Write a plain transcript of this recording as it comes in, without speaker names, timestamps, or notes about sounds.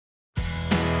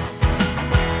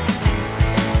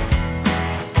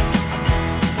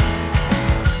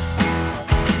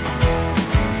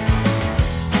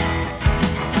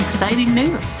Exciting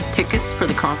news! Tickets for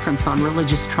the Conference on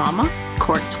Religious Trauma,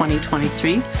 Court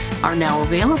 2023, are now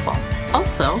available.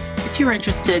 Also, if you're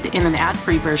interested in an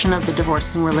ad-free version of the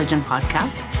Divorcing Religion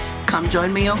podcast, come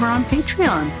join me over on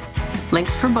Patreon.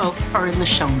 Links for both are in the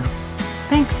show notes.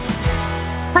 Thanks.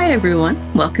 Hi,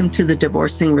 everyone. Welcome to the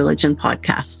Divorcing Religion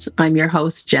podcast. I'm your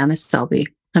host, Janice Selby.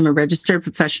 I'm a registered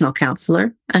professional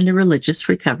counselor and a religious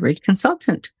recovery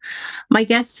consultant. My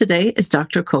guest today is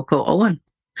Dr. Coco Owen.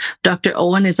 Dr.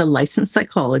 Owen is a licensed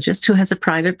psychologist who has a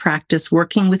private practice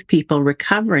working with people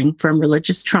recovering from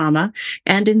religious trauma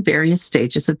and in various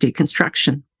stages of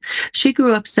deconstruction. She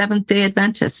grew up Seventh-day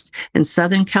Adventist in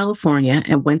Southern California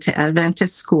and went to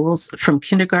Adventist schools from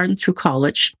kindergarten through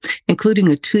college,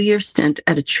 including a 2-year stint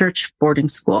at a church boarding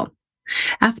school.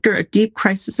 After a deep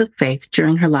crisis of faith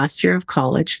during her last year of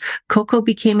college, Coco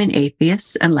became an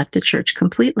atheist and left the church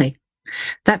completely.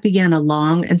 That began a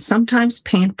long and sometimes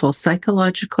painful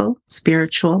psychological,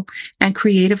 spiritual, and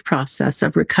creative process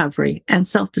of recovery and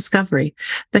self-discovery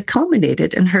that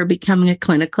culminated in her becoming a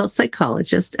clinical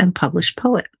psychologist and published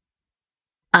poet.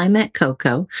 I met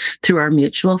Coco through our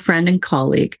mutual friend and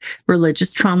colleague,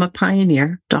 religious trauma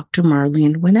pioneer, Dr.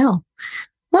 Marlene Winnell.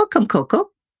 Welcome, Coco.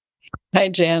 Hi,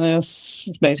 Janice.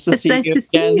 Nice to It's see nice you to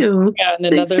see again. you. Yeah, in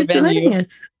Thanks another for joining venue.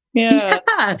 us. Yeah.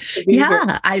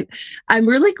 I'm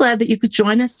really glad that you could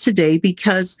join us today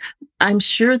because I'm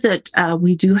sure that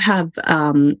we do have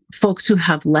folks who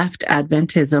have left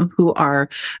Adventism who are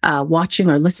watching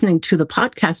or listening to the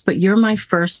podcast, but you're my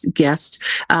first guest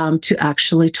to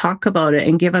actually talk about it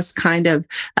and give us kind of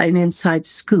an inside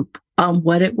scoop on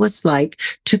what it was like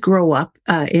to grow up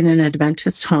in an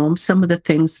Adventist home, some of the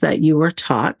things that you were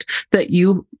taught, that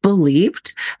you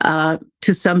believed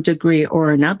to some degree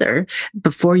or another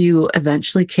before you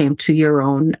eventually came to your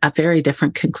own very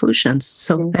different conclusions.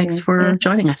 So thanks for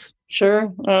joining us.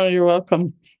 Sure. Oh, you're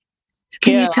welcome.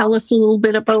 Can you tell us a little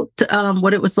bit about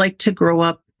what it was like to grow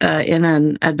up in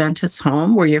an Adventist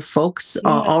home? Were your folks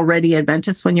already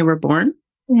Adventist when you were born?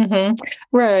 Mm-hmm.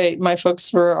 Right. My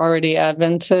folks were already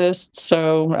Adventist,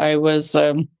 so I was,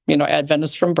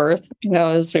 Adventist from birth,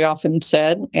 as we often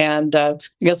said. And I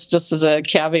guess just as a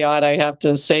caveat, I have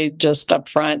to say just up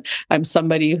front, I'm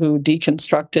somebody who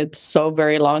deconstructed so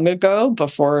very long ago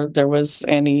before there was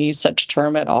any such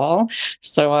term at all.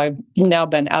 So I've now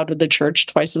been out of the church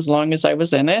twice as long as I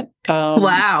was in it.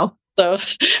 Wow. So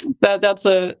that's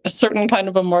a certain kind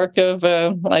of a mark of,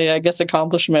 I guess,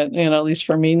 accomplishment, at least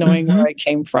for me, knowing where I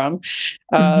came from.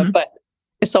 But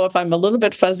so if I'm a little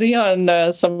bit fuzzy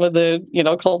on some of the,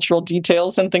 cultural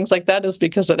details and things like that, is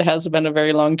because it has been a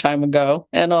very long time ago.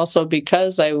 And also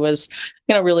because I was,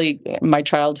 really, my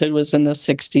childhood was in the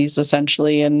 60s,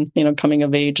 essentially, and, coming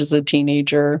of age as a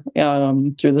teenager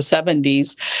through the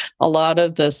 70s, a lot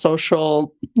of the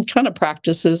social kind of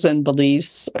practices and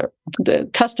beliefs, the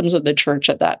customs of the church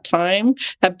at that time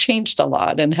have changed a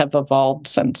lot and have evolved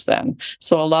since then.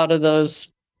 So a lot of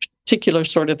those particular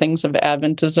sort of things of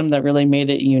Adventism that really made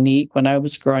it unique when I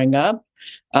was growing up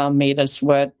made us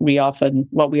what we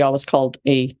always called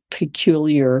a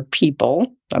peculiar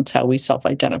people. That's how we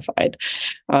self-identified.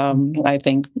 I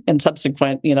think in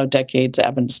subsequent, decades,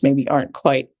 Adventists maybe aren't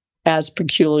quite as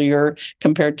peculiar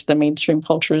compared to the mainstream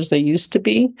culture as they used to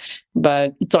be.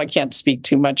 But so I can't speak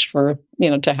too much for,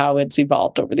 to how it's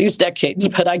evolved over these decades,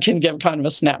 but I can give kind of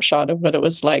a snapshot of what it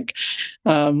was like,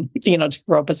 to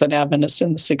grow up as an Adventist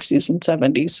in the 60s and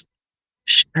 70s.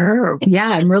 Sure. Yeah,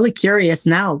 I'm really curious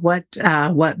now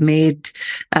what made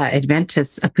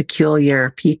Adventists a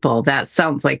peculiar people. That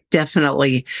sounds like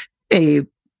definitely a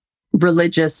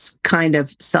religious kind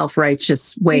of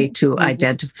self-righteous way to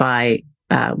identify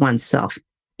oneself.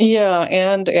 Yeah,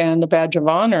 and a badge of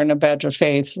honor and a badge of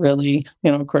faith, really,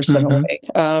 of course, in a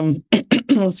way.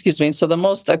 Excuse me. So the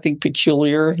most, I think,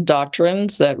 peculiar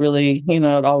doctrines that really,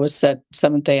 it always set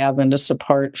Seventh-day Adventists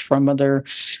apart from other,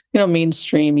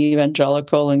 mainstream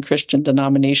evangelical and Christian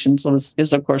denominations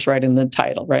is, of course, right in the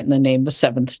title, right in the name, the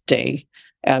Seventh-day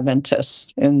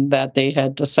Adventists, in that they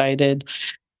had decided,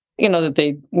 that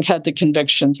they had the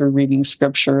conviction through reading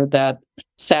scripture that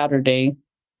Saturday,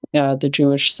 the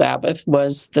Jewish Sabbath,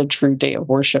 was the true day of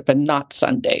worship and not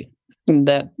Sunday. And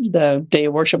that the day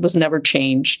of worship was never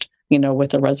changed,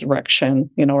 with the resurrection,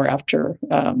 or after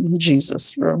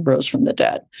Jesus rose from the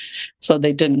dead. So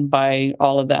they didn't buy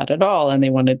all of that at all, and they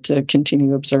wanted to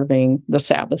continue observing the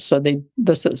Sabbath. So the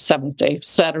seventh day,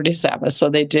 Saturday Sabbath. So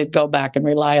they did go back and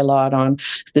rely a lot on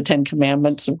the Ten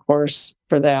Commandments, of course,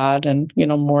 for that, and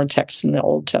more texts in the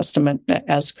Old Testament,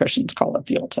 as Christians call it,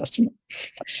 the Old Testament.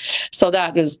 So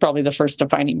that is probably the first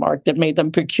defining mark that made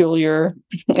them peculiar.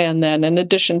 And then in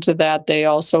addition to that, they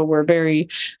also were very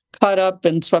caught up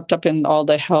and swept up in all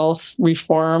the health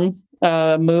reform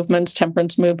movements,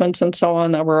 temperance movements, and so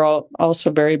on that were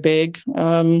also very big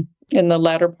in the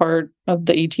latter part of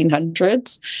the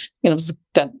 1800s.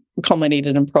 That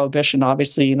culminated in prohibition,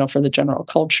 obviously, for the general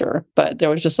culture. But there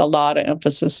was just a lot of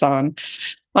emphasis on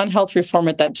health reform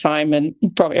at that time. And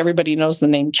probably everybody knows the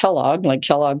name Kellogg, like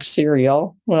Kellogg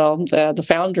cereal. Well, the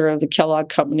founder of the Kellogg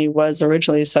company was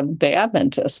originally a Seventh-day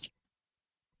Adventist.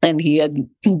 And he had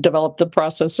developed the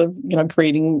process of,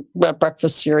 creating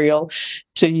breakfast cereal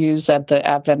to use at the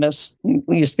Adventist,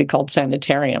 used to be called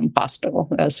Sanitarium Hospital,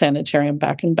 a sanitarium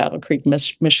back in Battle Creek,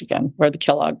 Michigan, where the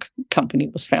Kellogg company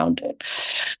was founded.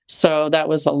 So that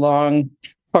was a long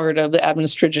part of the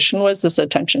Adventist tradition, was this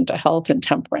attention to health and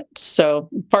temperance. So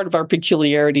part of our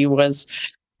peculiarity was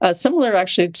similar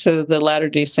actually to the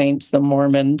Latter-day Saints, the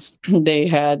Mormons. They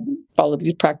had followed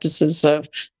these practices of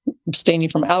abstaining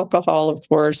from alcohol, of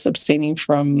course, abstaining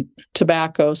from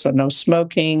tobacco, so no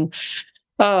smoking,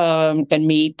 and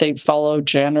meat. They follow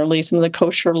generally some of the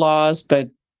kosher laws, but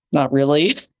not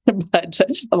really, but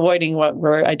avoiding what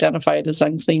were identified as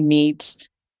unclean meats.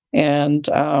 And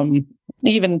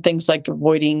even things like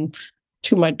avoiding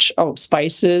too much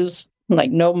spices,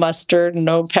 like no mustard,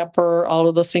 no pepper. All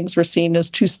of those things were seen as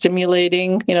too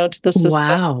stimulating, to the system.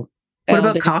 Wow. What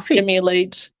about coffee?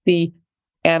 Stimulate the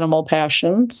animal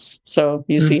passions. So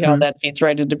you see how that feeds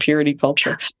right into purity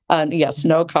culture. Yes,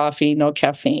 no coffee, no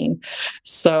caffeine.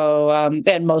 So,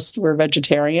 and most were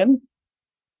vegetarian.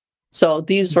 So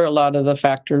these were a lot of the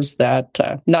factors that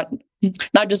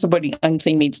not just avoiding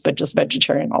unclean meats, but just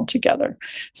vegetarian altogether.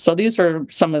 So these were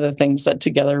some of the things that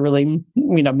together really,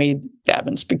 made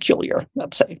Adventist peculiar,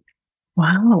 let's say.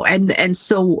 Wow. And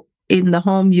so in the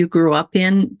home you grew up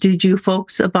in, did you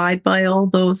folks abide by all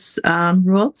those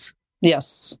rules?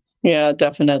 Yes. Yeah,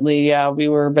 definitely. Yeah, we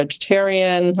were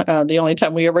vegetarian. The only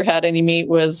time we ever had any meat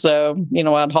was,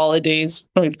 on holidays.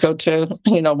 We'd go to,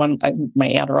 my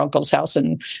aunt or uncle's house,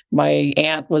 and my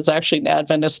aunt was actually an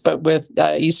Adventist, but with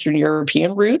Eastern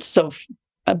European roots. So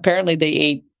apparently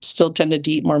they still tended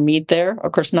to eat more meat there.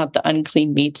 Of course, not the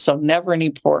unclean meat. So never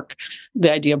any pork.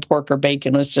 The idea of pork or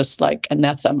bacon was just like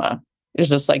anathema. It's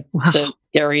just like the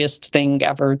scariest thing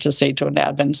ever to say to an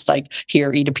Adventist, like,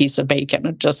 here, eat a piece of bacon.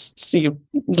 You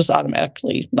just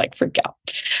automatically freak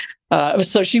out.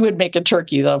 So she would make a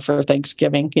turkey though for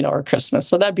Thanksgiving, or Christmas.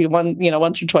 So that'd be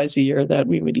once or twice a year that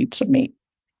we would eat some meat.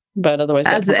 But otherwise,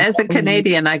 as a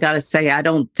Canadian, I got to say, I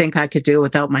don't think I could do it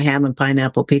without my ham and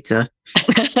pineapple pizza.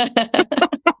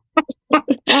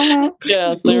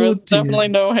 Yeah, there was definitely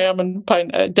no ham and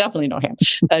definitely no ham.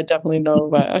 Definitely no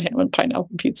ham and pineapple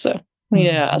pizza.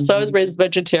 Yeah, so I was raised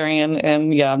vegetarian,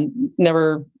 and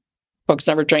folks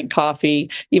never drank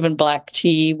coffee. Even black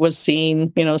tea was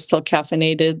seen, still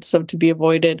caffeinated, so to be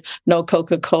avoided. No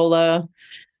Coca-Cola.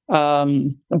 A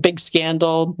big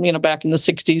scandal, back in the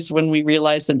 60s when we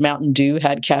realized that Mountain Dew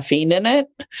had caffeine in it.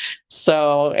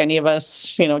 So any of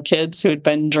us, kids who had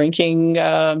been drinking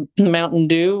Mountain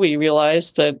Dew, we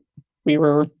realized that we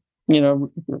were, I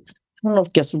don't know,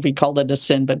 guess if we called it a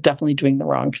sin, but definitely doing the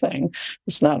wrong thing.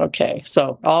 It's not okay.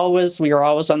 So we were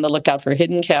always on the lookout for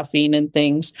hidden caffeine and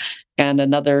things. And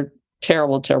another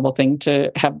terrible, terrible thing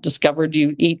to have discovered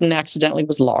you eaten accidentally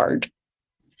was lard.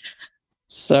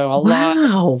 So a lot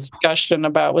of discussion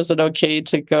about, was it okay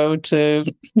to go to,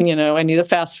 any of the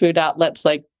fast food outlets,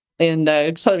 like in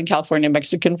Southern California,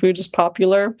 Mexican food is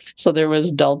popular. So there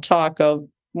was Del Taco,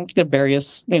 the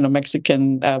various,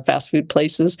 Mexican fast food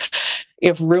places.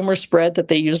 If rumor spread that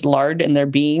they used lard in their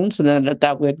beans, and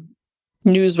then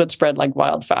news would spread like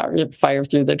wildfire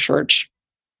through the church,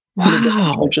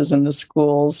 the churches and the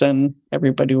schools, and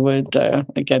everybody would,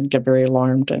 again, get very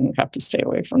alarmed and have to stay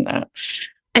away from that.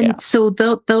 And so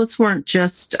those weren't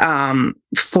just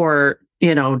for,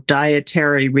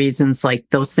 dietary reasons, like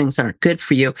those things aren't good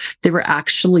for you. They were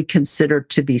actually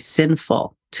considered to be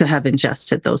sinful to have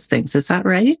ingested those things. Is that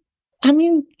right? I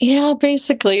mean, yeah,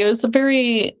 basically. It was a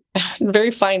very, very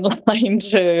fine line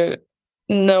to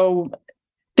know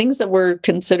things that were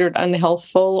considered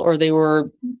unhealthful, or they were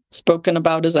spoken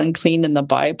about as unclean in the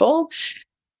Bible.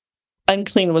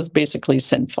 Unclean was basically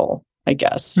sinful, I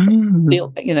guess. And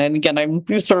again, I'm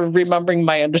sort of remembering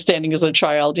my understanding as a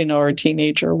child, or a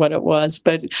teenager, what it was,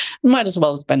 but it might as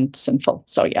well have been sinful.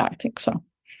 So yeah, I think so.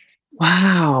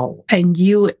 Wow. And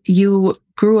you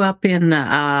grew up in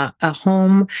a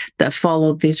home that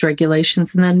followed these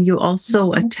regulations, and then you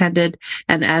also attended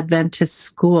an Adventist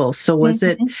school. So was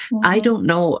it, I don't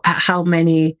know how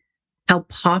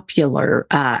popular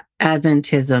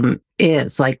Adventism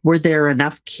is. Like, were there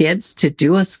enough kids to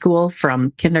do a school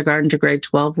from kindergarten to grade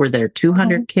 12? Were there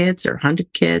 200 kids or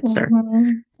 100 kids? Or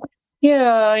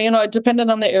Yeah, it depended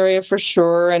on the area for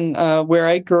sure. And where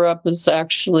I grew up was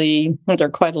actually, there are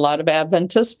quite a lot of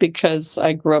Adventists because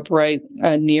I grew up right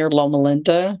near Loma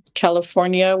Linda,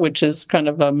 California, which is kind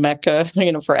of a mecca,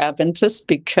 for Adventists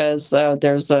because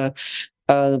there's one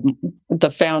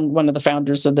of the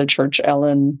founders of the church,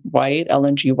 Ellen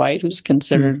G. White, who's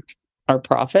considered our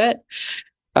prophet.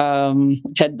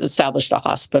 Had established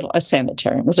a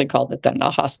sanitarium, as they called it then,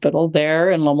 a hospital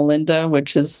there in Loma Linda,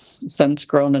 which has since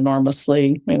grown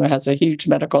enormously. Has a huge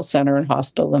medical center and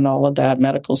hospital and all of that,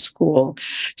 medical school.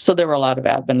 So there were a lot of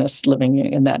Adventists living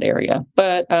in that area.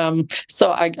 But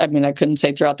so I couldn't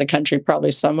say throughout the country,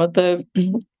 probably some of the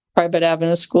private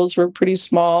Adventist schools were pretty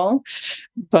small,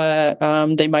 but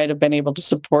they might have been able to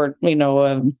support,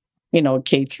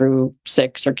 K through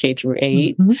 6 or K through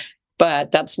 8. Mm-hmm.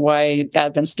 But that's why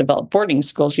Adventists developed boarding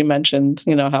schools. You mentioned,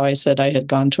 how I said I had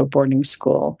gone to a boarding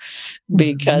school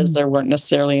because there weren't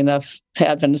necessarily enough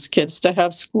Adventist kids to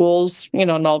have schools,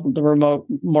 in all the remote,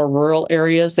 more rural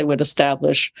areas. They would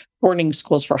establish boarding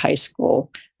schools for high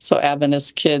school. So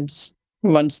Adventist kids,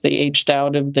 once they aged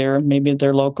out of their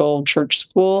local church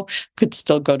school, could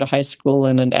still go to high school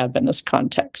in an Adventist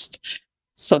context.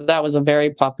 So that was a very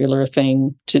popular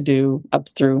thing to do up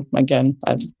through, again,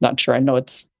 I'm not sure.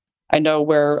 I know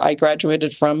where I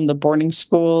graduated from, the boarding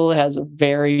school has a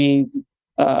very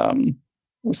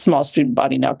small student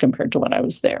body now compared to when I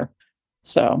was there.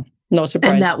 So no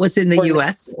surprise. And that was in the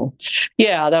U.S.? School.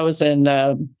 Yeah, that was in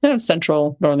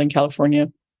central Northern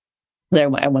California. There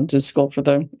I went to school for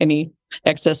any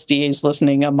ex-SDAs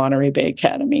listening, Monterey Bay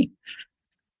Academy.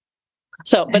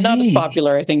 So, but not as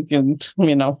popular, I think, in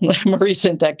more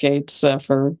recent decades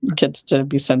for kids to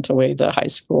be sent away to high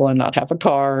school and not have a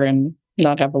car and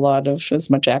not have as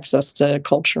much access to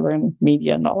culture and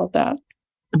media and all of that.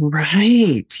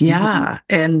 Right. Yeah.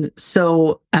 Mm-hmm. And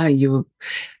so I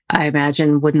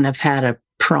imagine, wouldn't have had a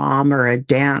prom or a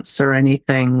dance or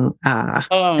anything at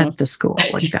the school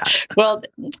like that. Well,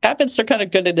 Adventists are kind of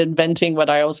good at inventing what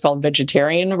I always call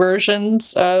vegetarian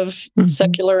versions of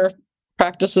secular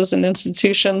practices and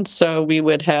institutions. So we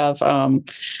would have,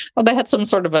 they had some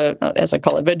sort of as I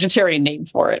call it, vegetarian name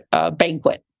for it,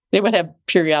 banquet. They would have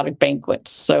periodic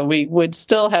banquets. So we would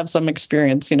still have some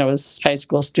experience, as high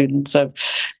school students of,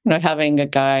 having a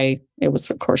guy, it was,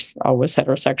 of course, always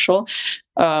heterosexual,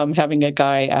 having a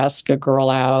guy ask a girl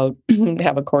out,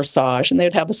 have a corsage, and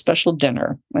they'd have a special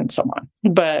dinner and so on.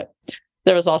 But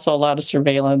there was also a lot of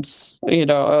surveillance,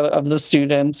 of the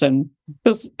students, and it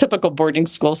was typical boarding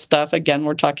school stuff. Again,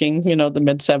 we're talking, the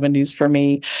mid-70s for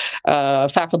me.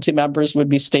 Faculty members would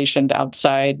be stationed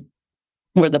outside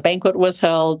where the banquet was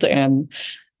held, and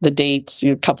the dates,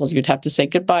 couples, you'd have to say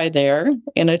goodbye there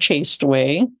in a chaste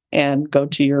way and go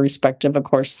to your respective, of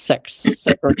course,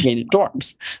 sex-segregated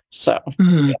dorms. So,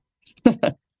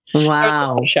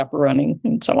 wow, chaperoning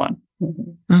and so on.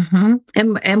 Mm-hmm.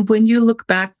 And when you look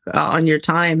back on your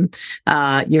time,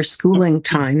 your schooling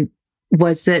time,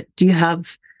 do you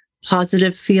have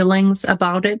positive feelings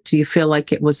about it? Do you feel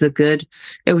like it was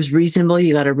reasonable?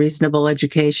 You got a reasonable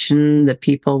education, the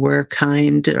people were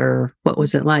kind, or what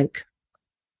was it like?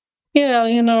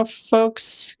 Yeah,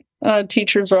 folks,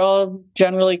 teachers are all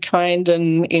generally kind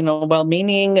and,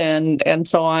 well-meaning and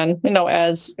so on,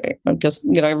 as I guess,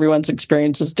 everyone's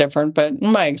experience is different, but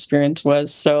my experience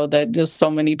was so that just so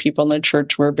many people in the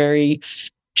church were very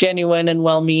genuine and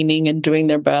well-meaning and doing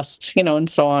their best, and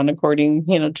so on, according,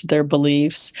 to their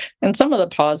beliefs. And some of the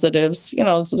positives,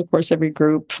 of course, every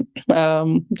group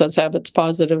does have its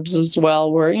positives as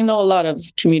well, where, a lot of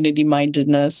community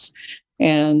mindedness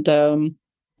and,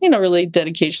 really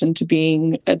dedication to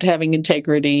having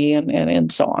integrity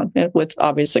and so on, with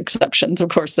obvious exceptions, of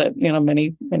course, that,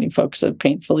 many folks have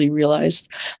painfully realized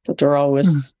that there are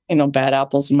always, bad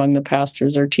apples among the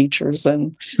pastors or teachers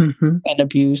and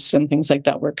abuse and things like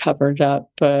that were covered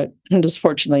up. But just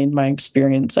fortunately, in my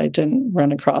experience, I didn't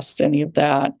run across any of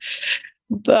that.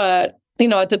 But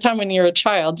at the time when you're a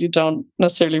child, you don't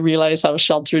necessarily realize how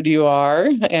sheltered you are,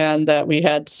 and that we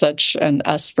had such an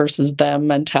us versus them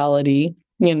mentality.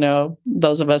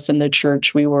 Those of us in the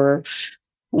church, we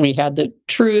had the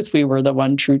truth. We were the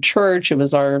one true church. It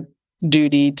was our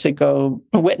duty to go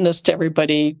witness to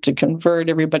everybody, to convert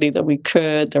everybody that we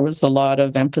could. There was a lot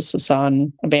of emphasis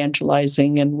on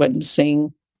evangelizing and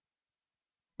witnessing.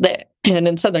 And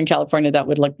in Southern California, that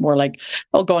would look more like,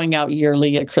 going out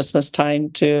yearly at Christmas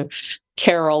time to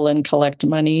carol and collect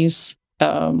monies,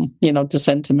 to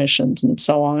send to missions and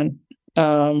so on.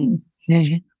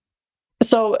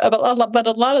 So, but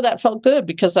a lot of that felt good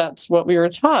because that's what we were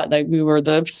taught. Like, we were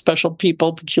the special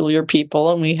people, peculiar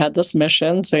people, and we had this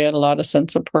mission. So we had a lot of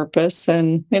sense of purpose.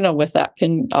 And, with that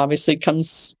obviously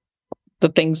comes the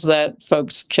things that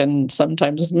folks can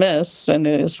sometimes miss, and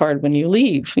it is hard when you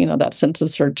leave, that sense of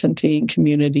certainty and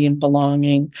community and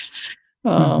belonging.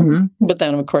 But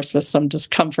then, of course, with some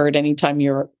discomfort anytime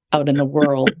you're out in the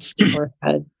world or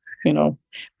had,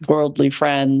 worldly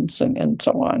friends and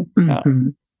so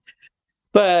on.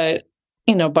 But,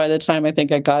 by the time I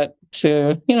think I got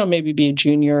to, maybe be a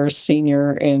junior or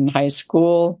senior in high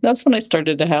school, that's when I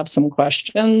started to have some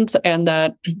questions, and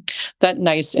that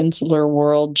nice insular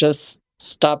world just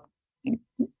stopped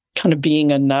kind of being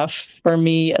enough for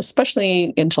me,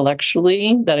 especially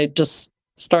intellectually, that I just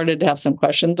started to have some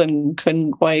questions and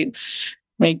couldn't quite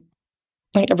make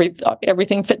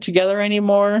everything fit together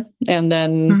anymore. And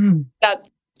then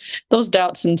those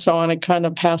doubts and so on, I kind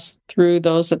of passed through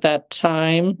those at that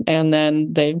time. And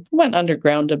then they went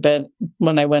underground a bit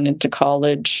when I went into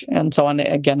college and so on,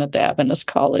 again at the Adventist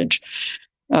college,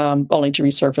 only to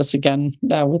resurface again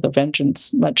with a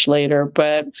vengeance much later.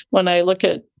 But when I look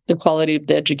at the quality of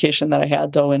the education that I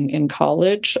had, though, in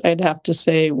college, I'd have to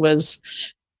say it was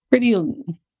pretty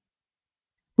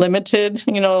limited,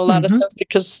 a lot of sense,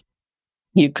 because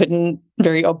you couldn't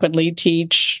very openly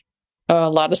teach a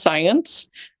lot of science.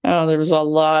 There was a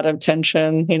lot of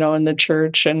tension, in the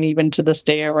church, and even to this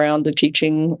day around the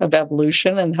teaching of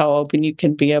evolution and how open you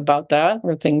can be about that,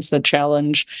 or things that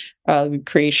challenge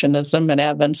creationism and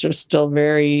Advents are still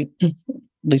very, at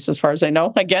least as far as I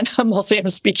know. Again, I'm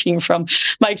speaking from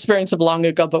my experience of long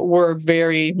ago, but we're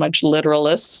very much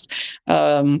literalists,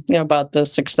 about the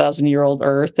 6,000-year-old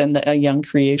earth and a young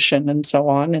creation and so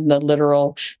on, and the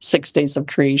literal 6 days of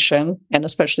creation. And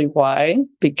especially why?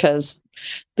 Because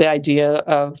the idea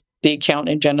of the account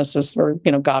in Genesis where,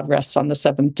 God rests on the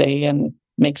seventh day and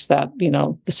makes that,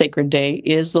 the sacred day,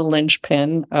 is the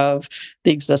linchpin of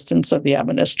the existence of the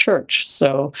Adventist church.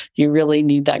 So you really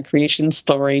need that creation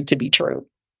story to be true.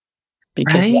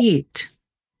 Because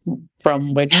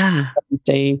from which the seventh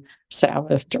day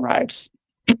Sabbath derives.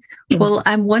 Well,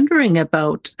 I'm wondering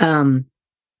about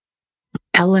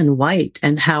Ellen White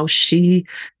and how she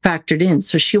factored in.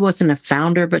 So she wasn't a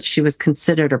founder, but she was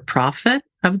considered a prophet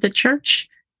of the church.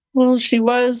 Well, she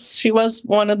was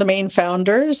one of the main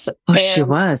founders. Oh, she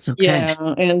was. Okay.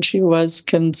 Yeah, and she was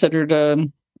considered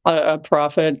a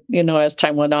prophet, as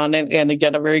time went on, and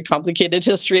again, a very complicated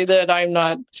history that I'm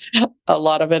not, a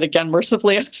lot of it, again,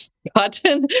 mercifully I've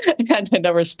forgotten, and I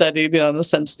never studied, in the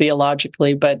sense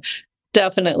theologically, but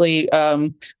definitely,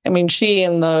 she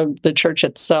and the church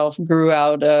itself grew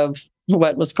out of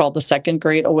what was called the Second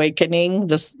Great Awakening,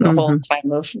 just the whole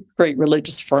time of great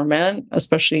religious ferment,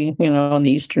 especially, on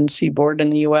the Eastern Seaboard in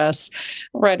the U.S.,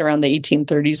 right around the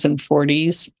 1830s and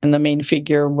 40s. And the main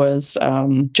figure was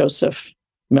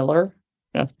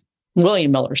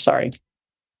William Miller, sorry.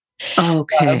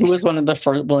 Okay. Who was one of the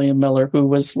first, William Miller, who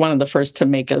was one of the first to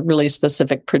make a really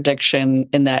specific prediction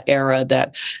in that era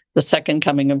that the second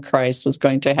coming of Christ was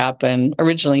going to happen.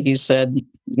 Originally, he said,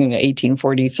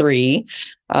 1843.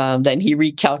 Then he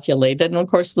recalculated, and of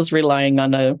course was relying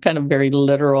on a kind of very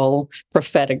literal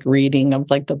prophetic reading of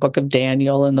like the book of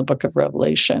Daniel and the book of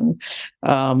Revelation.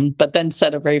 But then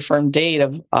set a very firm date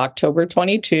of October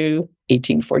 22,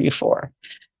 1844.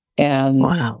 And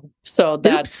so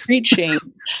that preaching,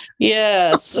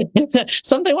 yes,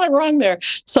 something went wrong there.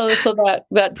 So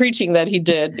that preaching that he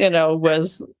did,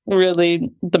 was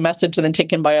really the message then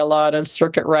taken by a lot of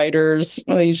circuit riders.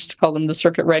 They used to call them the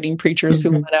circuit riding preachers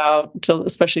who went out to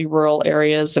especially rural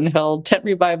areas and held tent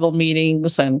revival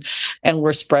meetings and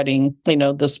were spreading,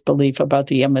 this belief about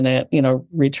the imminent,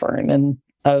 return and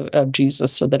of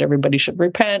Jesus, so that everybody should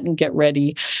repent and get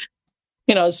ready.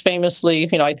 As famously,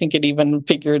 I think it even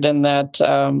figured in that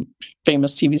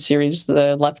famous TV series,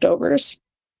 The Leftovers.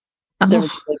 There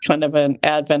was kind of an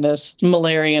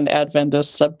Malarian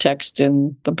Adventist subtext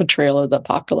in the portrayal of the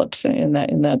apocalypse in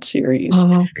that series.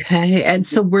 Okay. And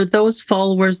so were those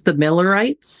followers the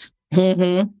Millerites?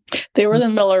 They were the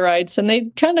Millerites, and they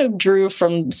kind of drew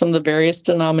from some of the various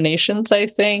denominations, I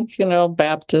think,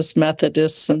 Baptists,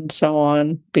 Methodists, and so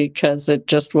on, because it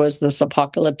just was this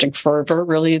apocalyptic fervor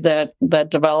really that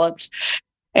developed.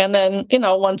 And then,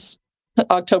 once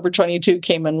October 22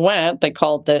 came and went, they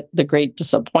called it the Great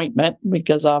Disappointment,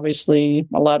 because obviously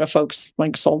a lot of folks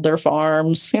sold their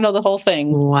farms, the whole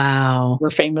thing. Wow.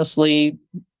 Were famously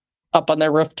up on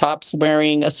their rooftops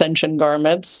wearing ascension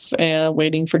garments and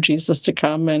waiting for Jesus to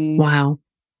come. And,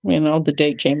 the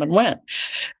day came and went.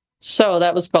 So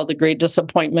that was called the Great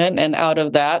Disappointment. And out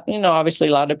of that, obviously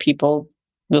a lot of people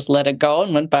just let it go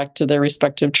and went back to their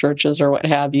respective churches or what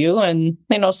have you. And,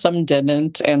 some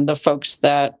didn't. And the folks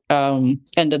that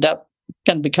ended up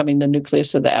kind of becoming the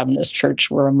nucleus of the Adventist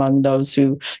church were among those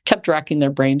who kept racking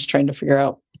their brains trying to figure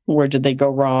out where did they go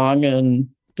wrong, and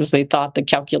because they thought the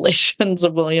calculations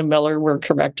of William Miller were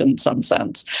correct in some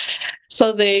sense.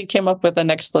 So they came up with an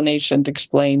explanation to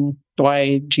explain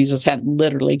why Jesus hadn't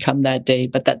literally come that day,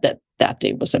 but that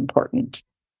day was important.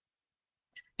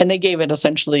 And they gave it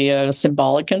essentially a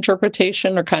symbolic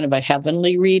interpretation, or kind of a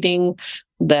heavenly reading,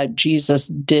 that Jesus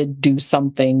did do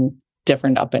something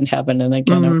different up in heaven. And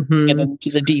again, I won't get into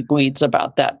the deep weeds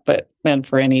about that, but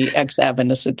for any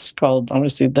ex-Adventists, it's called,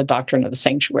 obviously, the doctrine of the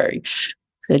sanctuary,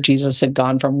 that Jesus had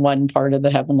gone from one part of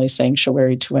the heavenly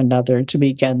sanctuary to another to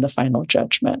begin the final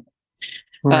judgment.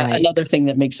 Right. Another thing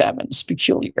that makes Adventists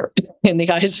peculiar in the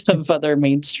eyes of other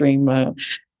mainstream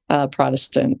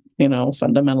Protestant,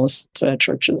 fundamentalist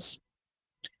churches.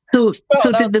 So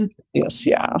did the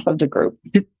of the group,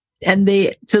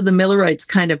 so the Millerites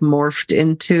kind of morphed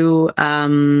into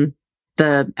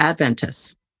the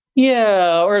Adventists.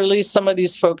 Yeah, or at least some of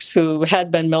these folks who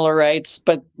had been Millerites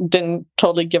but didn't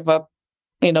totally give up,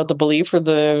 the belief or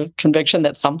the conviction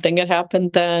that something had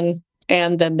happened then,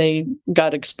 and then they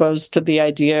got exposed to the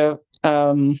idea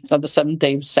of the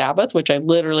seventh-day Sabbath, which I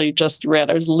literally just read.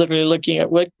 I was literally looking at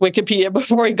Wikipedia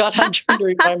before I got on, trying to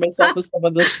remind myself of some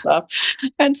of this stuff,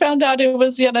 and found out it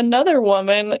was yet another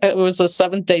woman. It was a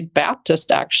Seventh-day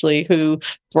Baptist, actually, who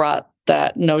brought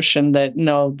that notion that,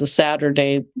 no, the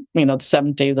Saturday, the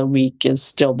seventh day of the week is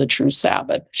still the true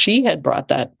Sabbath. She had brought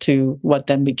that to what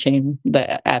then became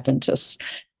the Adventists,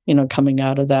 coming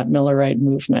out of that Millerite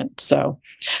movement. So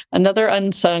another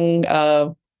unsung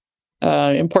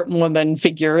important woman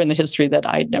figure in the history that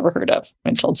I'd never heard of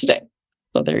until today.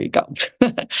 So there you go.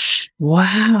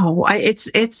 Wow.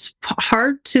 It's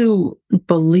hard to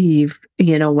believe,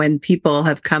 when people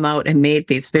have come out and made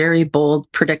these very bold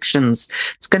predictions.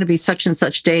 It's going to be such and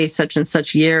such day, such and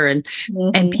such year.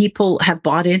 And people have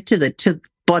bought into it to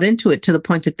the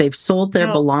point that they've sold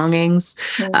their belongings.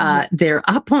 They're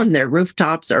up on their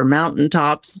rooftops or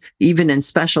mountaintops, even in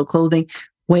special clothing,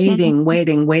 waiting,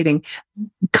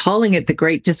 calling it the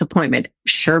great disappointment.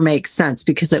 Sure makes sense,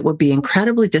 because it would be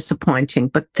incredibly disappointing.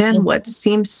 But then what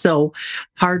seems so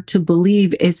hard to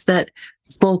believe is that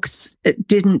folks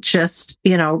didn't just,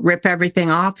 rip everything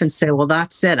off and say, well,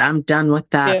 that's it, I'm done with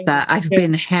that, that I've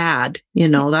been had,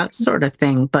 that sort of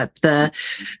thing. But the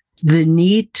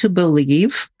need to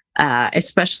believe,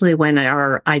 especially when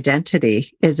our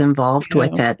identity is involved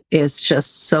with it, is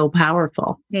just so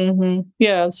powerful.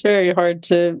 Yeah, it's very hard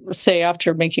to say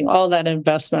after making all that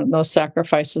investment and those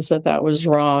sacrifices that was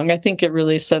wrong. I think it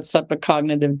really sets up a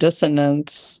cognitive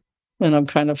dissonance,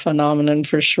 kind of phenomenon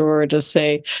for sure, to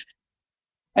say,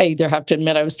 I either have to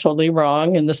admit I was totally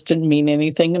wrong and this didn't mean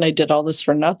anything and I did all this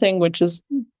for nothing, which is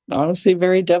honestly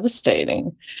very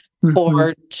devastating.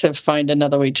 Or to find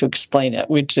another way to explain it,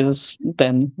 which is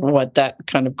then what that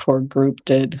kind of core group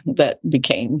did that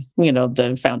became,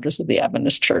 the founders of the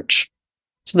Adventist Church.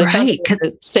 So they found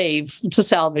to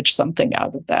salvage something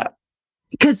out of that.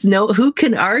 Because who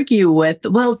can argue with,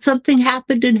 well, something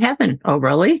happened in heaven? Oh,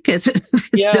 really? Because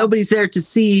nobody's there to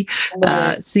see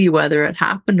whether it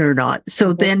happened or not.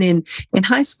 So then in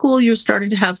high school, you're starting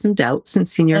to have some doubts in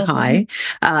senior high.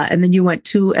 And then you went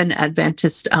to an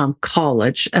Adventist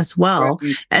college as well.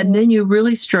 And then you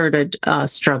really started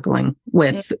struggling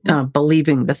with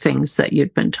believing the things that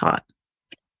you'd been taught.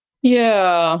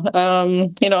 Yeah.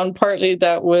 And partly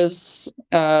that was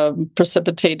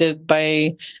precipitated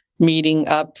by meeting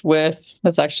up with,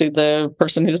 that's actually the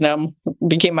person who's now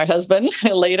became my husband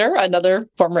later, another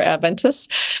former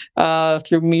Adventist,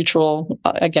 through mutual,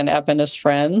 again, Adventist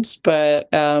friends. But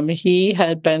he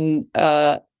had been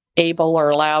able or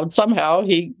allowed somehow,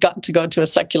 he got to go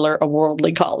to a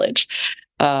worldly college.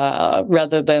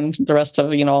 Rather than the rest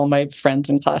of, all my friends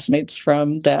and classmates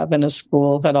from the Adventist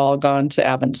school had all gone to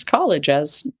Adventist college,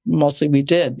 as mostly we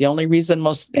did. The only reason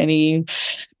any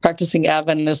practicing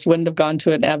Adventist wouldn't have gone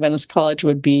to an Adventist college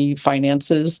would be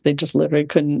finances. They just literally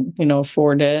couldn't,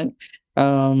 afford it.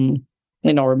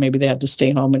 Or maybe they had to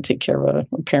stay home and take care of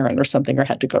a parent or something, or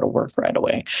had to go to work right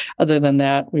away. Other than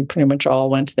that, we pretty much all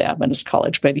went to the Adventist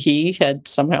college, but he had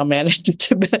somehow managed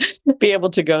to be able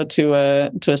to go to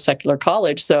a secular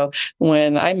college. So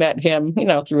when I met him,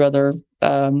 through other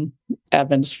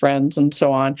Adventist friends and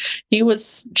so on, he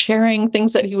was sharing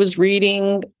things that he was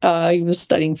reading. He was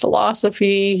studying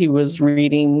philosophy. He was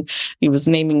naming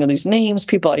these names,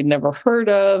 people I'd never heard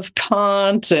of,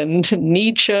 Kant and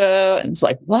Nietzsche. And it's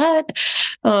like, what?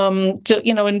 And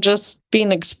just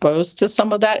being exposed to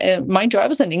some of that. And mind you, I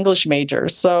was an English major,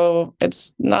 so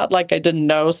it's not like I didn't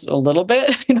know a little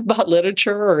bit about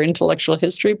literature or intellectual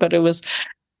history, but it was,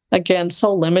 again,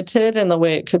 so limited in the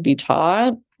way it could be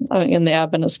taught in the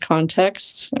Adventist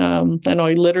context. I know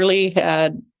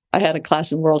I had a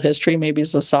class in world history, maybe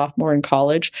as a sophomore in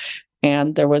college,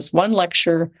 and there was one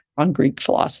lecture on Greek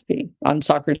philosophy, on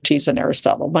Socrates and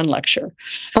Aristotle, one lecture.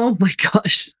 Oh my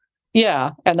gosh.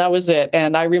 Yeah, and that was it.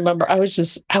 And I remember I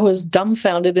was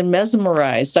dumbfounded and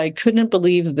mesmerized. I couldn't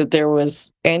believe that there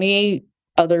was any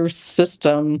other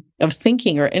system of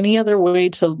thinking or any other way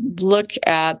to look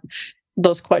at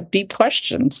those quite deep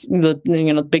questions,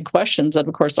 the big questions that,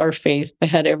 of course, our faith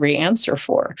had every answer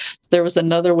for. So there was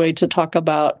another way to talk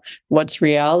about what's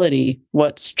reality,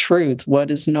 what's truth, what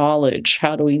is knowledge,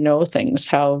 how do we know things,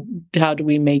 how do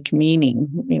we make meaning,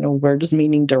 where does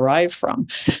meaning derive from?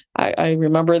 I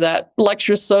remember that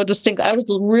lecture so distinct. I was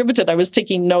riveted. I was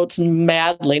taking notes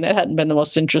madly, and it hadn't been the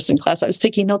most interesting class. I was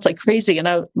taking notes like crazy, and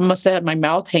I must have had my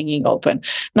mouth hanging open.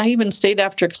 And I even stayed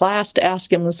after class to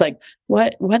ask him, was like,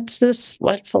 what's this?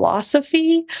 What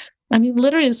philosophy? I mean,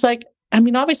 literally, it's like,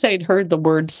 obviously I'd heard the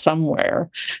word somewhere,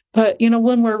 but,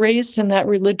 when we're raised in that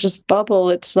religious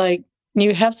bubble, it's like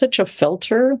you have such a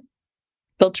filtering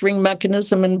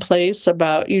mechanism in place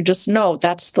about, you just know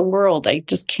that's the world. I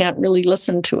just can't really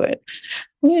listen to it.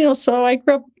 So I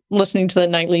grew up listening to the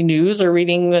nightly news or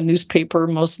reading the newspaper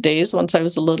most days once I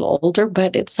was a little older,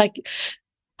 but it's like,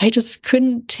 I just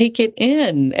couldn't take it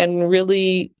in and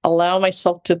really allow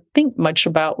myself to think much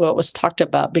about what was talked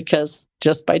about, because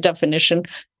just by definition,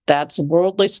 that's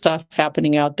worldly stuff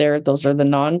happening out there. Those are the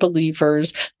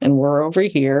non-believers, and we're over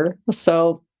here.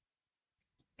 So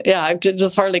yeah, I could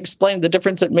just hardly explain the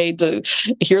difference it made to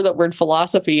hear that word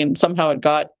philosophy, and somehow it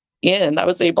got in. I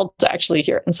was able to actually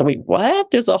hear it. And so, wait, what?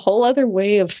 There's a whole other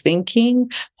way of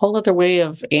thinking, whole other way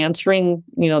of answering,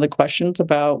 the questions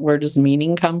about where does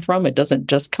meaning come from? It doesn't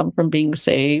just come from being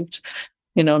saved,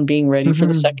 and being ready for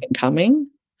the second coming.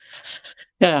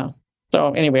 Yeah.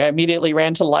 So anyway, I immediately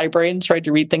ran to the library and tried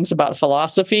to read things about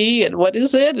philosophy and what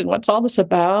is it and what's all this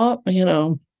about,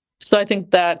 So I think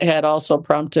that had also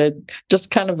prompted just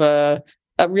kind of a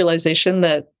realization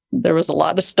that there was a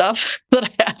lot of stuff that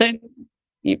I hadn't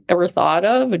ever thought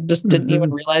of, and just didn't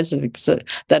even realize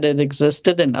that it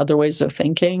existed in other ways of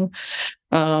thinking.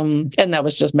 And that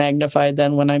was just magnified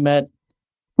then when I met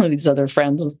one of these other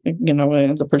friends,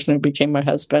 the person who became my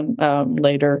husband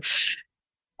later.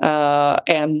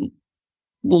 And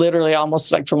literally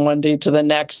almost like from one day to the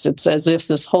next, it's as if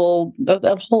that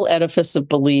whole edifice of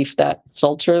belief, that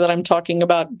filter that I'm talking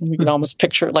about, you can almost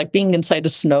picture it like being inside a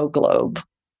snow globe.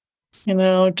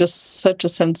 Just such a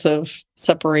sense of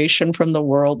separation from the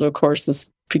world. Of course,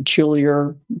 this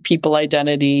peculiar people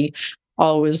identity,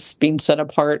 always being set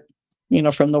apart,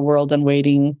 from the world and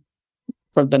waiting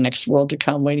for the next world to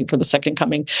come, waiting for the second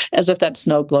coming, as if that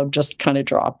snow globe just kind of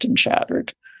dropped and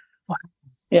shattered. Wow.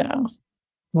 Yeah.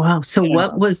 Wow. So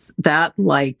what was that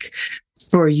like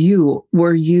for you?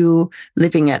 Were you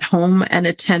living at home and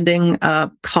attending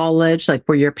college? Like,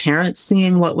 were your parents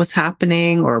seeing what was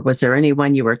happening, or was there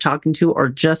anyone you were talking to, or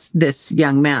just this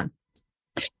young man?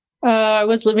 I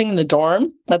was living in the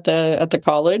dorm at the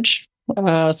college,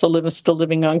 still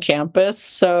living on campus.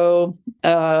 So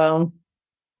I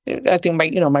think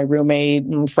my roommate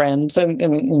and friends, and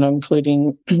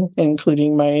including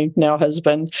my now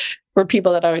husband, were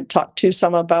people that I would talk to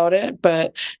some about it.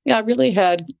 But yeah, I really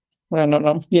had, I don't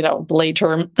know, the lay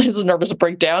term is a nervous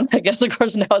breakdown. I guess, of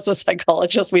course, now as a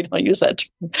psychologist, we don't use that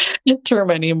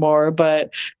term anymore.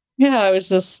 But yeah, I was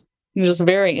just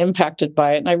very impacted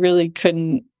by it. And I really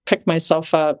couldn't pick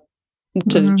myself up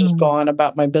to just go on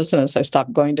about my business. I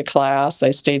stopped going to class.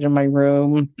 I stayed in my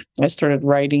room. I started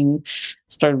writing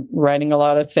a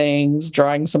lot of things,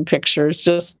 drawing some pictures,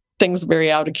 just things very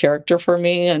out of character for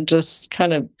me, and just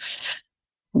kind of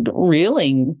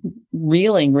reeling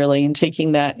really, and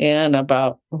taking that in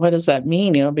about what does that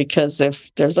mean, because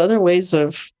if there's other ways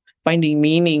of finding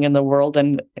meaning in the world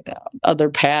and other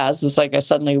paths, it's like I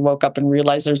suddenly woke up and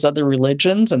realized there's other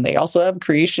religions and they also have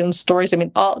creation stories.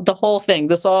 The whole thing,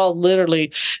 this all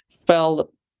literally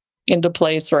fell into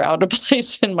place or out of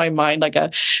place in my mind,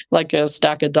 like a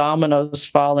stack of dominoes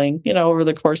falling, over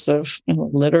the course of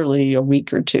literally a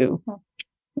week or two.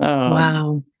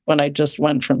 Wow. When I just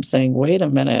went from saying, wait a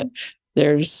minute,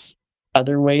 there's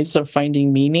other ways of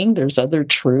finding meaning, there's other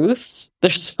truths,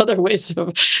 there's other ways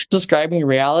of describing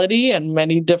reality, and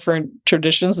many different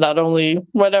traditions, not only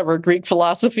Greek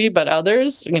philosophy, but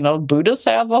others. Buddhists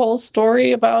have a whole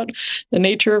story about the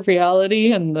nature of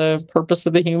reality and the purpose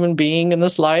of the human being in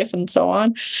this life, and so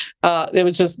on. It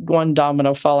was just one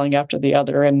domino falling after the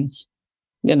other. And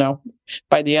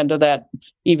by the end of that,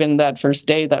 even that first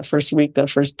day, that first week, that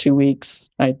first 2 weeks,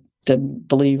 I didn't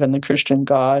believe in the Christian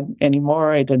God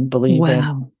anymore. I didn't believe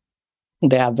in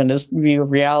the Adventist view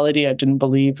of reality. I didn't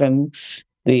believe in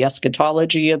the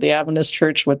eschatology of the Adventist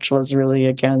Church, which was really,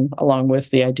 again, along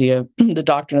with the idea of the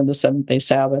doctrine of the Seventh-day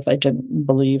Sabbath. I didn't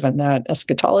believe in that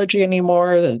eschatology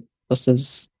anymore, that this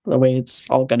is the way it's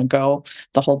all going to go.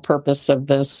 The whole purpose of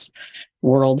this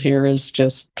world here is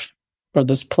just for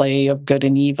this play of good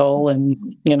and evil,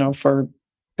 and, for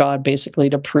God basically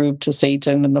to prove to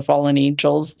Satan and the fallen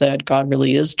angels that God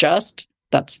really is just.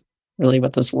 That's really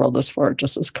what this world is for,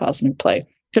 just this cosmic play.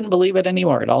 Couldn't believe it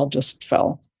anymore. It all just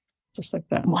fell. Just like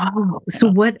that. Wow.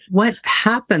 So what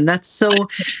happened? That's so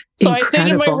So incredible. I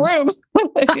stayed in my room.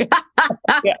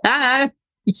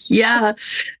 Yeah.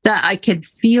 That I could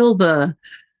feel the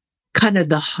kind of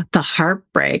the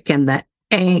heartbreak and the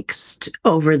angst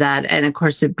over that. And of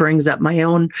course, it brings up my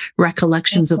own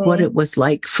recollections of what it was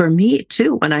like for me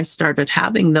too, when I started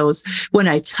having those, when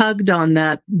I tugged on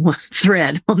that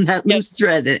thread, on that loose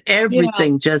thread, and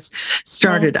everything just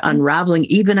started unraveling,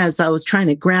 even as I was trying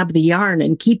to grab the yarn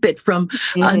and keep it from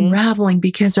unraveling,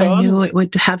 because I knew it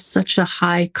would have such a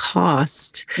high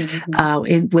cost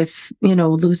with,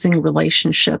 losing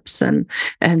relationships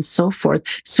and so forth.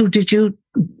 So did you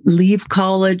leave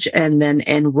college and then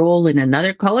enroll in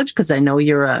another college? Because I know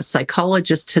you're a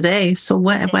psychologist today. So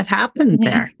what happened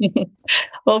there?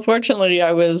 Well, fortunately,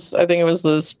 I think it was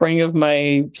the spring of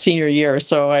my senior year,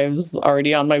 so I was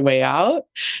already on my way out.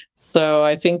 So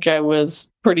I think I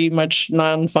was pretty much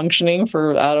non-functioning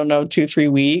for, 2-3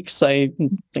 weeks. I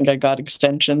think I got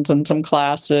extensions in some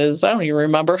classes. I don't even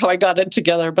remember how I got it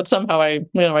together, but somehow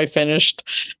I finished.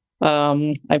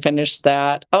 I finished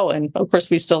that. Oh, and of course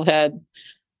we still had,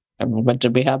 what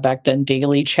did we have back then?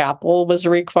 Daily chapel was a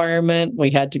requirement.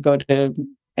 We had to go to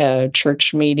a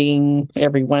church meeting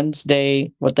every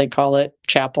Wednesday, what they call it,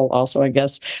 chapel also, I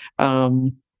guess.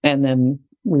 And then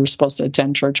we were supposed to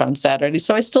attend church on Saturday.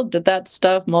 So I still did that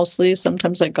stuff mostly.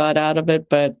 Sometimes I got out of it,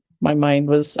 but I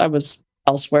was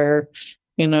elsewhere,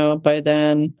 by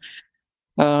then.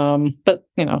 But,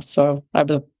 so I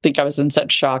think I was in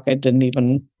such shock, I didn't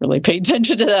even really pay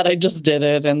attention to that. I just did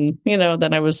it. And,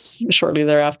 then I was shortly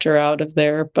thereafter out of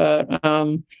there. But,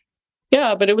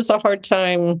 but it was a hard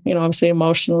time, obviously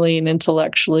emotionally and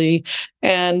intellectually.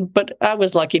 But I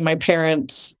was lucky. My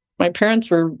parents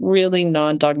were really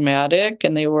non-dogmatic,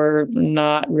 and they were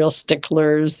not real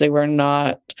sticklers. They were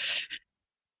not,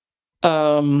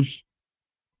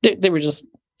 they were just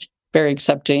very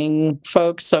accepting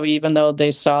folks. So even though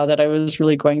they saw that I was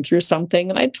really going through something,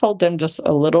 and I told them just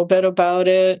a little bit about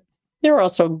it, they were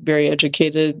also very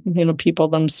educated, people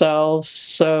themselves.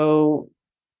 So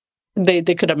they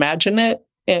could imagine it.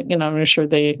 And, I'm sure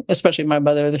especially my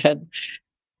mother,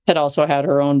 had also had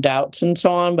her own doubts and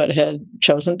so on, but had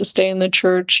chosen to stay in the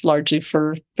church largely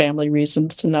for family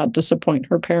reasons, to not disappoint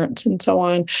her parents and so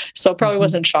on. So it probably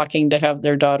wasn't shocking to have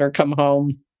their daughter come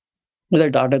home, their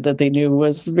daughter that they knew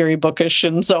was very bookish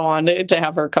and so on, to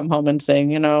have her come home and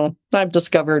saying, I've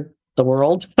discovered the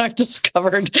world. I've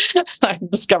discovered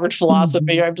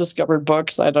philosophy. I've discovered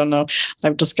books. I don't know.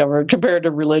 I've discovered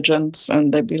comparative religions.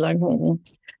 And they'd be like,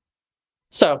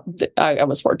 So I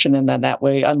was fortunate in that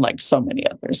way, unlike so many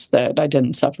others, that I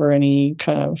didn't suffer any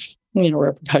kind of,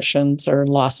 repercussions or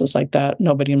losses like that.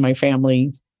 Nobody in my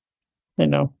family,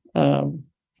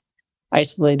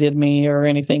 isolated me or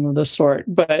anything of the sort.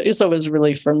 But it was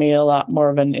really, for me, a lot more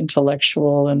of an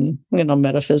intellectual and,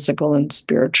 metaphysical and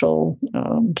spiritual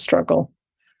struggle.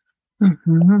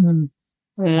 And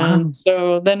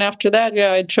so then after that,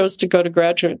 I chose to go to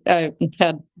graduate. I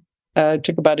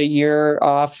took about a year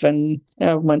off and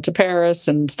went to Paris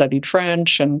and studied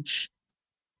French and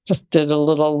just did a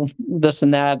little this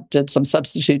and that, did some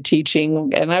substitute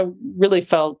teaching. And I really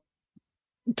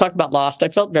talk about lost. I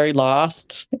felt very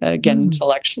lost, again,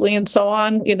 intellectually and so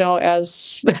on,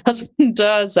 as one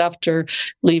does after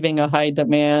leaving a high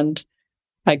demand,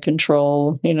 high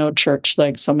control, church,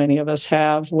 like so many of us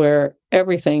have, where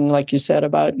everything, like you said,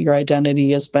 about your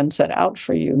identity has been set out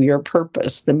for you, your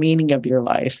purpose, the meaning of your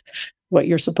life, what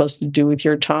you're supposed to do with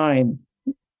your time.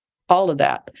 All of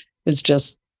that is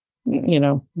just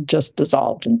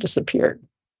dissolved and disappeared.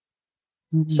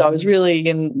 So I was really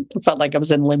felt like I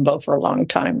was in limbo for a long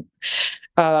time,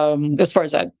 as far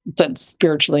as that sense,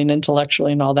 spiritually and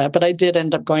intellectually and all that. But I did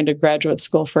end up going to graduate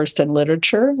school first in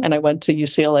literature, and I went to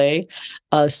UCLA,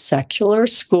 a secular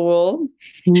school.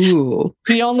 Ooh.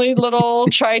 The only little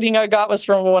chiding I got was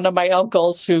from one of my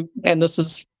uncles and this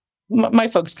is, my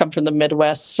folks come from the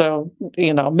Midwest, so,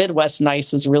 Midwest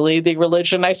nice is really the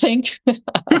religion, I think.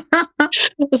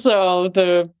 So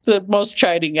the most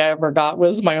chiding I ever got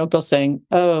was my uncle saying,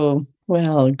 "Oh,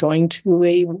 well, going to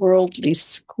a worldly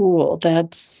school,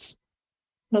 that's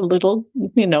a little,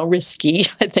 risky,"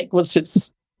 I think was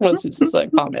his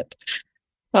comment.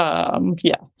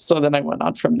 So then I went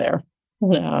on from there.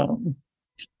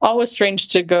 Always strange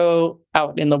to go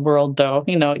out in the world, though,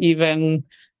 even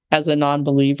as a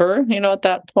non-believer, at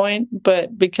that point.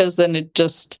 But because then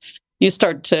you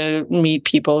start to meet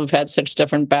people who've had such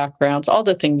different backgrounds, all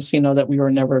the things, that we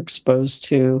were never exposed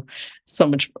to. So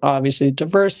much, obviously,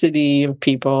 diversity of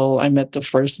people. I met the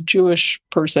first Jewish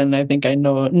person I think I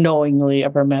knowingly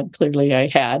ever met. Clearly I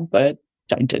had, but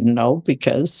I didn't know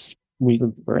because we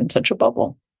were in such a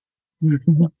bubble.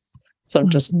 Mm-hmm. So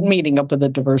just meeting up with a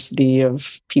diversity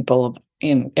of people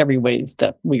in every way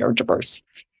that we are diverse.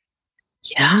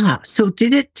 Yeah. So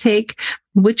did it take,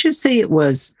 would you say it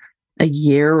was a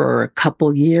year or a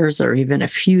couple years or even a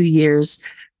few years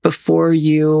before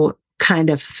you kind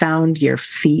of found your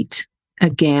feet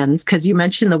again? Because you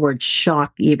mentioned the word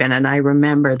shock even, and I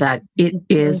remember that it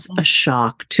is a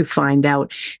shock to find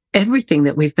out everything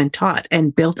that we've been taught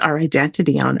and built our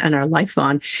identity on and our life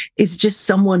on is just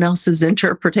someone else's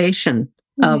interpretation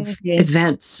of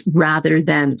events rather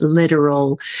than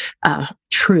literal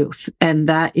truth. And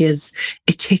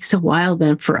it takes a while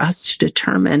then for us to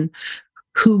determine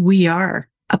who we are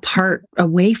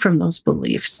away from those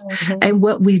beliefs and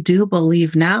what we do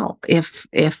believe now, if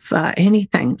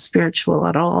anything spiritual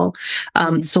at all.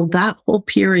 So that whole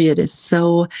period is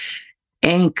so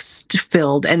angst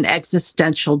filled, and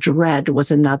existential dread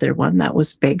was another one that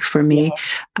was big for me.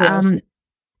 And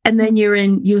then you're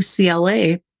in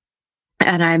UCLA,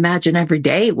 and I imagine every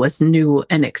day was new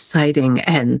and exciting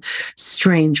and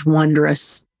strange,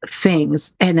 wondrous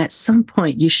things. And at some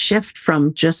point you shift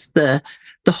from just the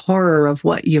horror of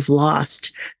what you've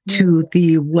lost to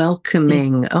the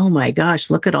welcoming, oh my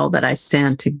gosh, look at all that I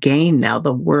stand to gain now.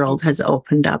 The world has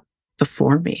opened up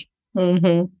before me.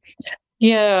 Mm-hmm.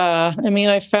 Yeah. I mean,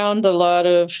 I found a lot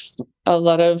of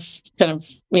kind of,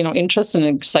 interest and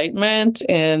excitement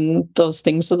in those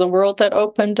things of the world that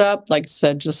opened up. Like I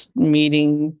said, just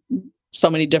meeting so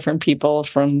many different people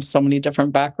from so many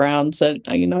different backgrounds that,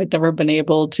 I'd never been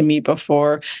able to meet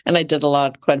before. And I did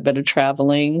quite a bit of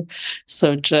traveling.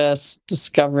 So just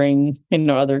discovering,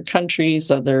 other countries,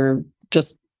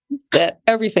 that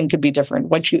everything could be different.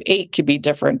 What you ate could be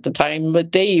different. The time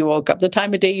of day you woke up, the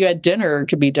time of day you had dinner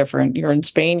could be different. You're in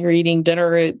Spain, you're eating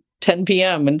dinner at 10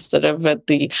 p.m. instead of at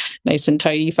the nice and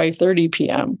tidy 5:30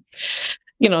 p.m.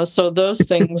 So those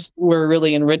things were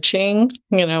really enriching,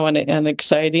 and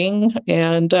exciting.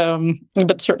 And,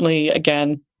 but certainly,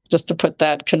 again, just to put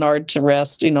that canard to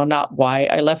rest, not why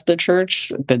I left the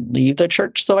church. Didn't leave the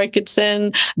church so I could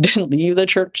sin. Didn't leave the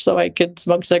church so I could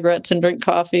smoke cigarettes and drink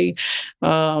coffee.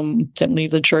 Didn't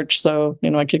leave the church so,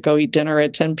 I could go eat dinner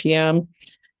at 10 p.m.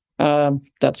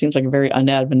 That seems like a very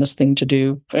un-Adventist thing to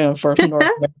do for a North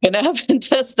American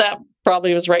Adventist. That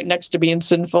probably was right next to being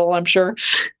sinful, I'm sure.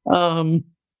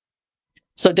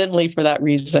 So didn't leave for that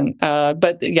reason.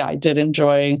 But yeah, I did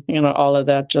enjoy, all of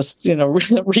that, just,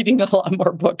 reading a lot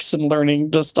more books and learning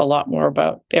just a lot more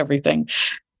about everything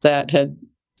that had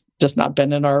just not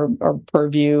been in our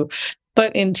purview.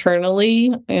 But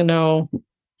internally,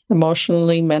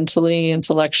 emotionally, mentally,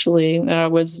 intellectually, I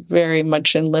was very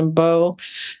much in limbo.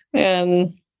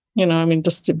 And,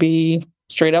 just to be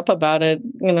straight up about it,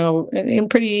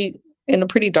 in a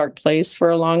pretty dark place for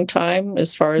a long time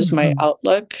as far as my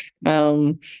outlook.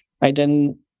 I'm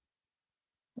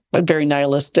very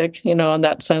nihilistic, in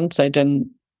that sense. I didn't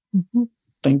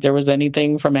think there was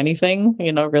anything from anything,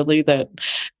 really that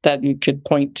you could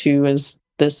point to as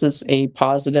this is a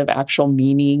positive, actual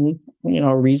meaning,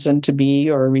 reason to be,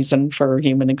 or a reason for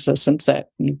human existence that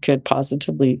I could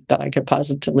positively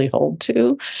hold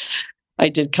to. I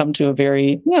did come to a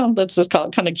very, let's just call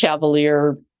it kind of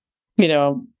cavalier,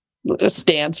 a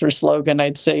stance or slogan,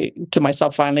 I'd say to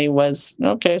myself finally was,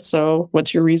 okay, so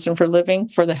what's your reason for living?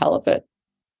 For the hell of it.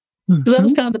 Because that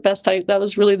was kind of that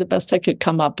was really the best I could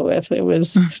come up with. It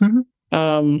was,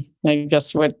 I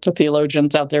guess what the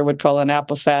theologians out there would call an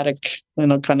apophatic,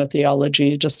 kind of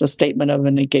theology, just a statement of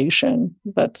a negation.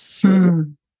 That's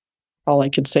really all I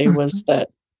could say was that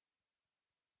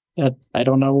I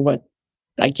don't know what,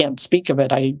 I can't speak of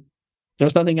it.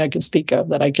 There's nothing I could speak of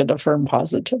that I could affirm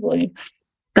positively.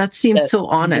 That seems so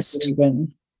honest.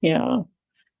 Yeah,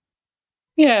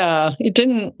 it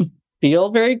didn't feel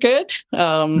very good.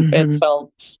 It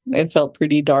felt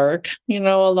pretty dark, a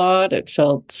lot. It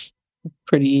felt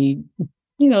pretty,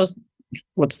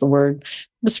 what's the word?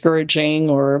 Discouraging,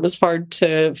 or it was hard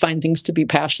to find things to be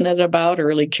passionate about or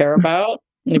really care about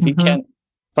if you can't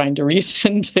find a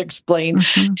reason to explain.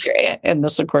 And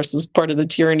this, of course, is part of the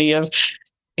tyranny of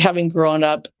having grown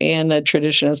up in a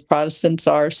tradition as Protestants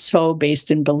are so based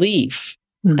in belief.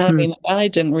 I mean, I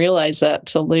didn't realize that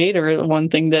till later. One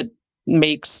thing that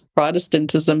makes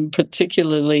Protestantism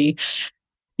particularly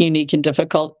unique and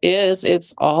difficult is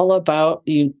it's all about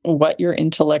what your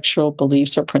intellectual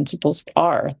beliefs or principles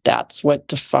are. That's what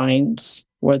defines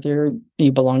whether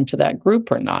you belong to that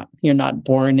group or not. You're not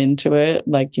born into it,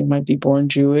 like you might be born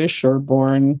Jewish or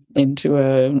born into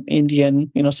an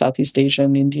Indian, Southeast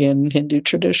Asian, Indian, Hindu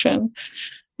tradition.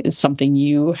 It's something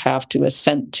you have to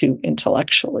assent to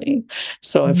intellectually.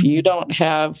 So if you don't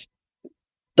have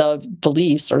the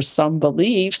beliefs or some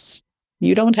beliefs,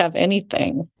 you don't have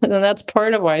anything. And that's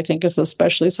part of why I think it's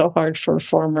especially so hard for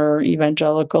former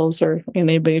evangelicals or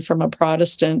anybody from a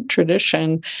Protestant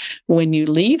tradition when you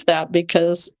leave that,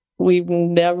 because we've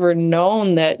never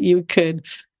known that you could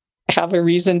have a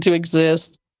reason to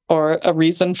exist or a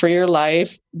reason for your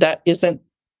life that isn't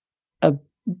a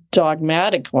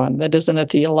dogmatic one, that isn't a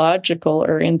theological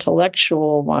or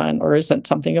intellectual one, or isn't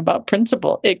something about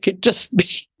principle. It could just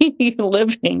be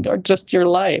living or just your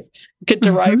life. It could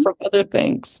derive from other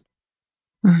things.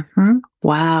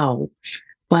 Wow.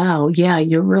 Yeah,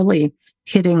 you're really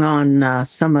hitting on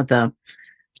some of the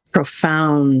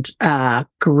profound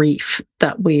grief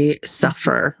that we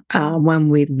suffer when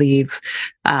we leave.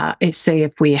 Say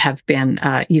if we have been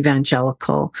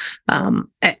evangelical,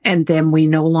 and then we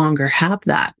no longer have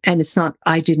that. And it's not,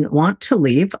 I didn't want to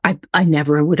leave. I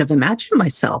never would have imagined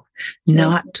myself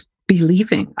not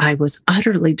believing. I was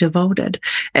utterly devoted.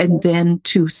 And then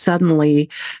to suddenly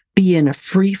be in a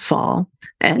free fall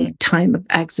and time of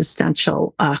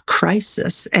existential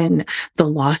crisis, and the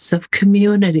loss of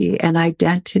community and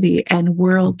identity and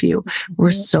worldview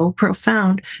were so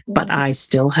profound. But I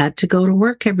still had to go to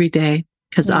work every day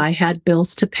because I had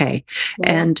bills to pay.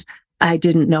 And I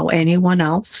didn't know anyone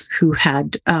else who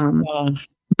had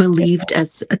believed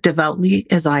as devoutly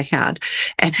as I had,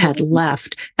 and had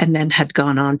left and then had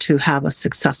gone on to have a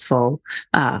successful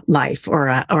life or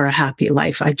a happy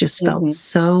life. I just felt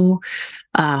so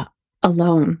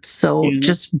alone, so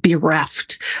just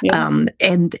bereft.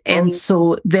 And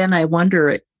so then I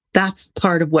wonder, that's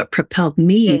part of what propelled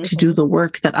me to do the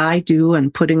work that I do,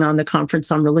 and putting on the conference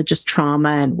on religious trauma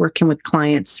and working with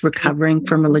clients recovering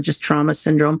from religious trauma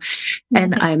syndrome.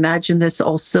 And I imagine this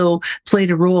also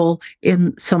played a role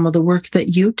in some of the work that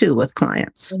you do with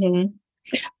clients.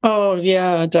 Oh,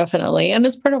 yeah, definitely. And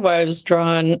it's part of why I was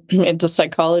drawn into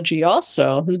psychology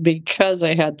also, because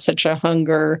I had such a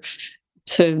hunger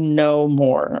to know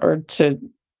more, or to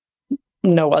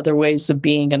know other ways of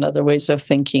being and other ways of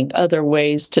thinking, other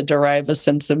ways to derive a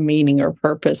sense of meaning or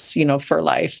purpose, for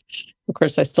life. Of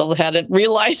course, I still hadn't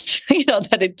realized,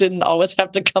 that it didn't always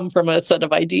have to come from a set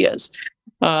of ideas.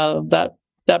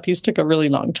 That piece took a really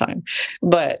long time.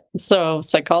 But so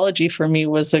psychology for me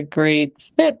was a great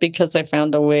fit, because I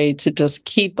found a way to just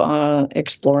keep on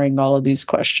exploring all of these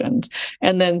questions,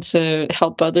 and then to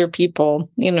help other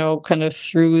people, kind of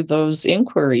through those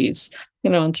inquiries,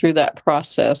 and through that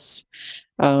process.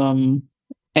 And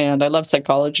I love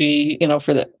psychology,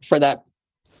 for that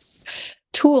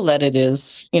tool that it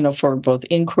is, for both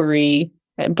inquiry,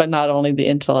 but not only the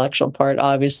intellectual part,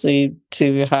 obviously,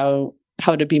 to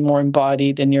how to be more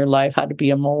embodied in your life, how to be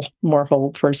a more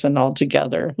whole person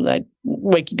altogether. Like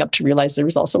waking up to realize there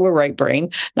was also a right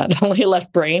brain, not only a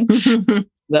left brain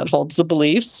that holds the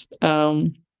beliefs.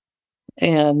 So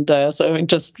I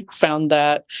just found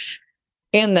that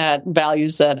in that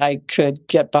values that I could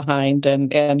get behind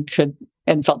and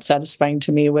felt satisfying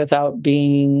to me without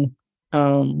being,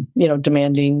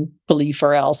 demanding belief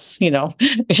or else,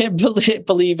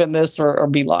 believe in this or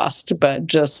be lost. But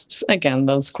just, again,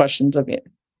 those questions of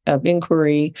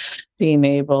inquiry, being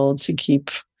able to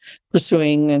keep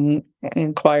pursuing and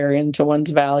inquire into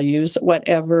one's values,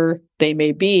 whatever they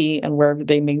may be and wherever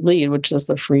they may lead, which is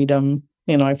the freedom,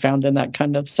 I found in that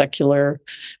kind of secular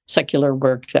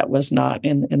work that was not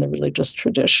in the religious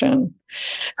tradition.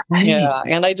 Right. Yeah.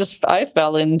 And I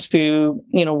fell into,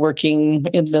 working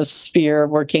in this sphere,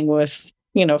 working with,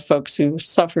 folks who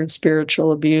suffered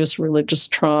spiritual abuse, religious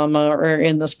trauma, or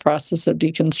in this process of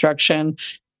deconstruction.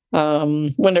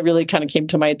 When it really kind of came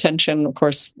to my attention, of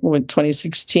course, with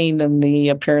 2016 and the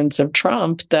appearance of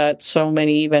Trump, that so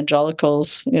many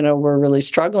evangelicals, were really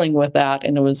struggling with that,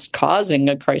 and it was causing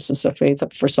a crisis of faith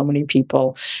for so many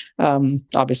people.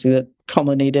 Obviously, that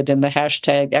culminated in the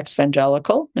hashtag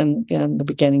 *exvangelical and the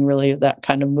beginning, really, of that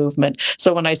kind of movement.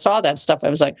 So when I saw that stuff, I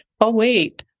was like, oh,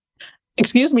 wait,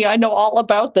 excuse me, I know all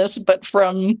about this, but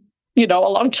from a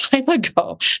long time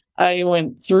ago. I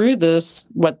went through this,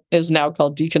 what is now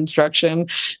called deconstruction,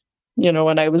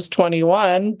 when I was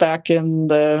 21, back in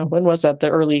the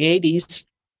early 80s.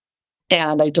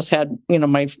 And I just had,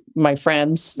 my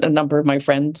friends, a number of my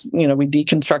friends, we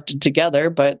deconstructed together,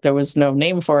 but there was no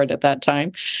name for it at that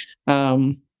time.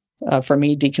 For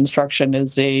me, deconstruction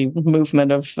is a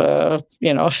movement of,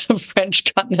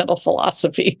 French continental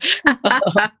philosophy.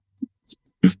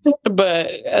 But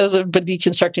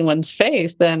deconstructing one's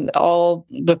faith, then all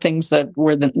the things that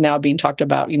were now being talked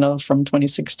about, from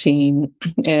 2016,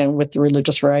 and with the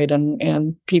religious right,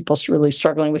 and people really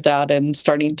struggling with that and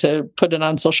starting to put it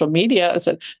on social media, I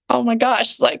said, oh my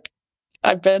gosh, like,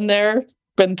 I've been there,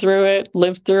 been through it,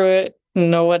 lived through it,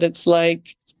 know what it's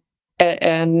like.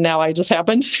 And now I just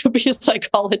happen to be a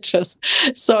psychologist,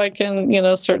 so I can,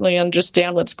 certainly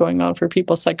understand what's going on for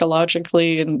people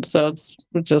psychologically. And so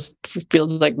it just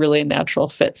feels like really a natural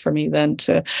fit for me then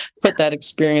to put that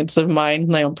experience of mine,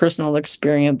 my own personal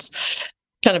experience,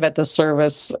 kind of at the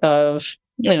service of,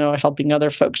 helping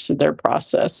other folks through their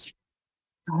process.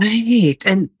 Right.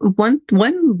 And one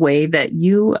way that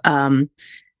you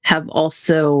have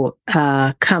also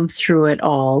come through it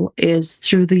all is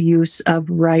through the use of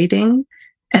writing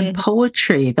and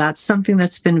poetry. That's something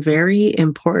that's been very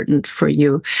important for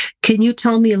you. Can you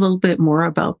tell me a little bit more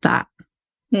about that?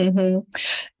 Mm-hmm.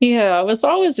 Yeah, I was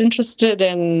always interested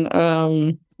in,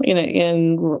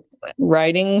 in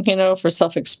writing, for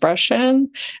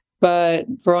self-expression.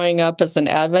 But growing up as an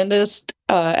Adventist,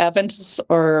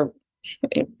 or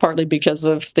partly because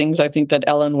of things I think that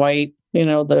Ellen White,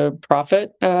 the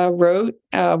prophet, wrote,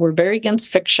 were very against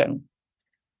fiction.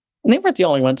 And they weren't the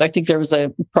only ones. I think there was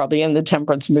probably in the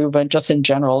temperance movement, just in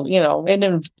general, and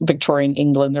in Victorian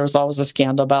England, there was always a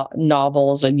scandal about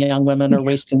novels, and young women are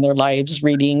wasting their lives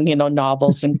reading,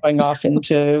 novels and going off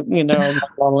into, La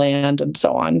La Land and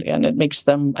so on. And it makes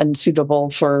them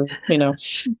unsuitable for,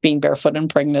 being barefoot and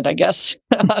pregnant, I guess.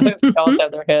 They always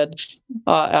have their head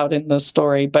out in the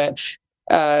story. But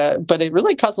it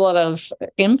really caused a lot of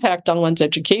impact on one's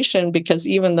education, because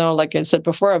even though, like I said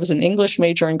before, I was an English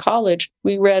major in college,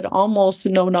 we read almost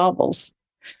no novels.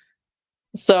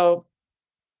 So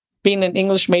being an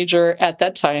English major at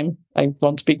that time, I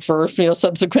won't speak for,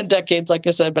 subsequent decades, like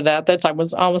I said, but at that time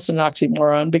was almost an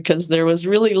oxymoron, because there was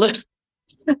really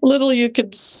little you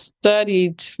could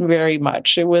study very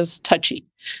much. It was touchy.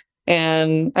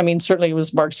 And I mean, certainly it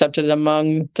was more accepted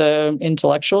among the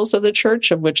intellectuals of the church,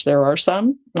 of which there are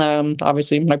some.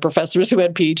 Obviously, my professors who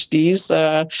had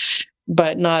PhDs,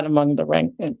 but not among the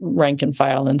rank and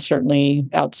file, and certainly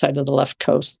outside of the left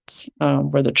coasts,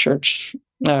 where the church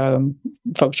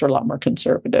folks were a lot more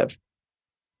conservative.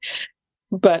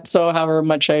 But so however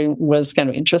much I was kind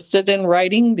of interested in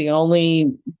writing, the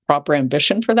only proper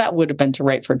ambition for that would have been to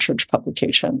write for church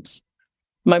publications.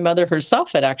 My mother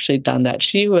herself had actually done that.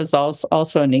 She was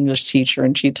also an English teacher,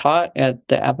 and she taught at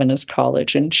the Adventist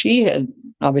College. And she had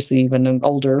obviously even an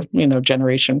older,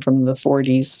 generation from the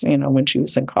 40s, when she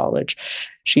was in college.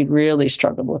 She really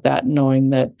struggled with that,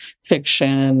 knowing that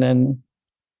fiction and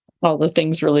all the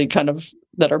things really kind of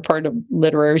that are part of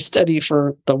literary study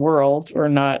for the world are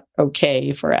not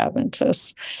okay for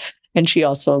Adventists. And she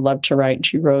also loved to write.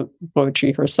 She wrote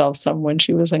poetry herself some when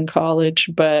she was in college,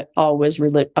 but always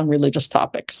on religious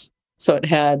topics. So it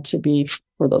had to be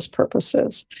for those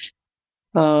purposes.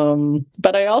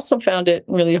 But I also found it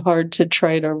really hard to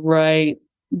try to write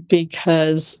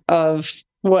because of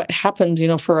what happened,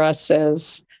 for us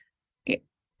as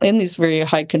in these very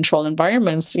high control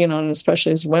environments, and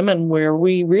especially as women, where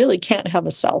we really can't have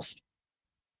a self.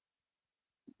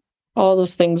 All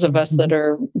those things of us that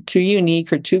are too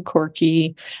unique or too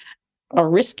quirky are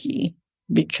risky,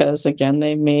 because again,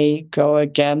 they may go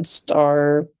against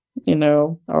our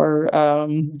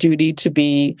duty to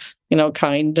be,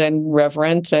 kind and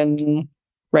reverent and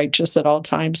righteous at all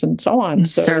times and so on.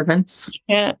 So servants. You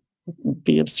can't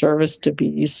be of service, to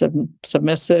be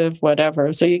submissive,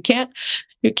 whatever. So you can't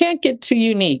get too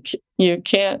unique. You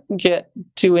can't get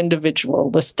too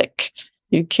individualistic.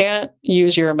 You can't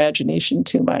use your imagination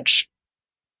too much.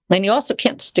 And you also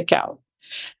can't stick out.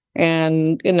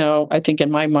 And, I think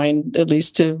in my mind, at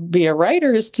least, to be a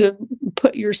writer is to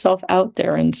put yourself out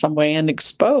there in some way and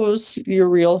expose your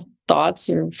real thoughts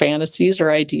or fantasies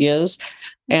or ideas.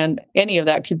 And any of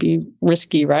that could be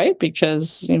risky, right?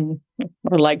 Because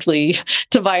we're likely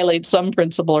to violate some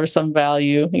principle or some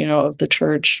value, of the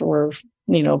church, or,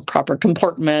 proper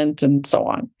comportment and so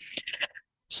on.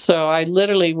 So I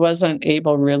literally wasn't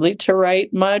able really to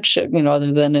write much,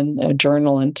 other than in a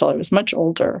journal, until I was much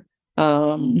older.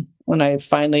 When I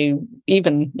finally,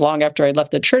 even long after I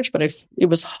left the church, but it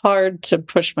was hard to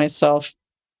push myself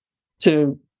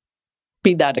to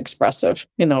be that expressive,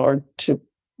 or to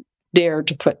dare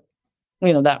to put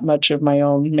that much of my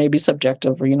own, maybe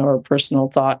subjective or personal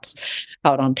thoughts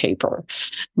out on paper.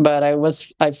 But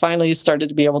I finally started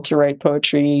to be able to write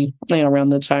poetry, around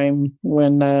the time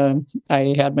when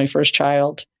I had my first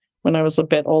child, when I was a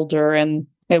bit older. And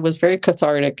it was very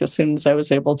cathartic as soon as I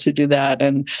was able to do that.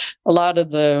 And a lot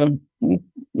of the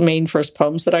main first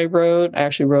poems that I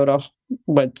actually wrote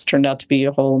what's turned out to be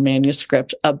a whole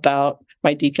manuscript about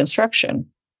my deconstruction.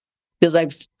 Because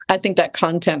I think that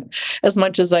content, as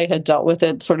much as I had dealt with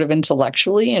it sort of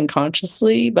intellectually and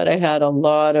consciously, but I had a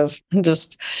lot of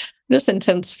just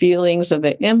intense feelings of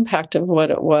the impact of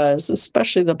what it was,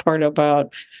 especially the part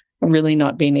about really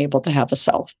not being able to have a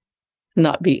self,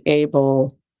 not be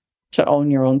able to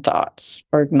own your own thoughts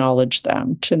or acknowledge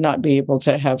them, to not be able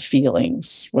to have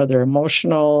feelings, whether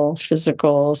emotional,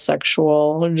 physical,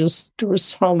 sexual. There was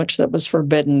so much that was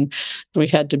forbidden. We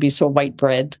had to be so white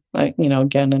bread,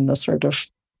 again, in the sort of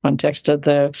context of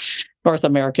the North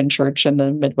American church and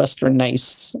the Midwestern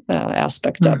nice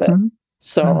aspect of it.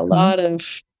 So a lot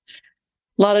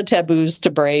of taboos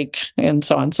to break and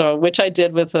so on. So, which I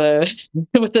did with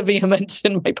the vehemence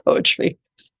in my poetry.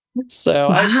 So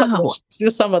I published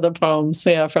some of the poems,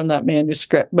 from that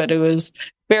manuscript, but it was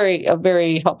a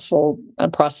very helpful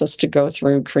process to go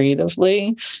through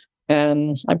creatively.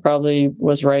 And I probably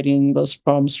was writing those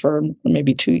poems for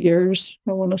maybe 2 years,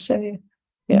 I want to say.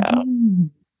 Yeah.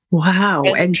 Wow.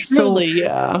 And truly,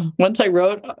 once I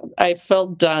wrote, I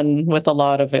felt done with a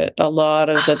lot of it, a lot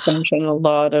of the tension, a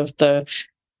lot of the,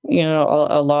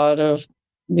 a lot of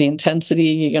the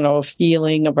intensity,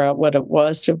 feeling about what it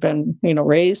was to have been,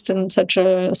 raised in such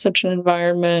an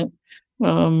environment.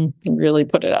 Really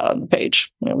put it out on the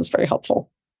page. It was very helpful.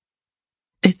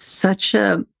 It's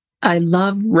I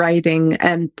love writing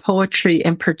and poetry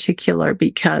in particular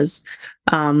because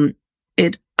I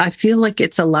feel like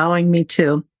it's allowing me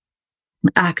to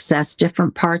access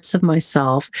different parts of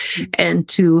myself and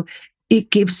it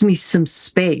gives me some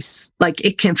space. Like,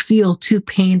 it can feel too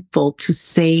painful to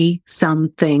say some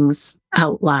things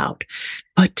out loud,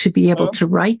 but to be able to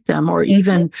write them, or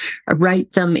even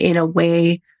write them in a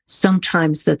way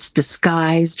sometimes that's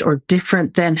disguised or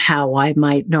different than how I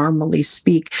might normally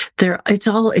speak.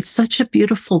 It's such a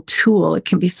beautiful tool. It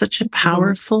can be such a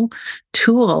powerful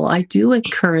tool. I do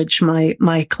encourage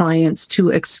my clients to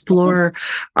explore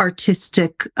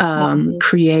artistic,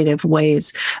 creative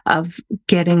ways of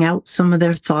getting out some of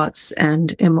their thoughts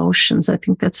and emotions. I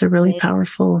think that's a really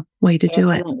powerful way to do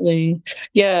it.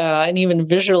 Yeah, and even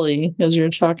visually, as you're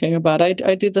talking about, I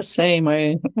do the same.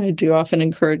 I do often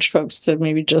encourage folks to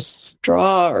maybe just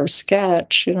draw or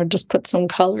sketch, just put some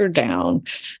color down,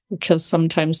 because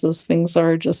sometimes those things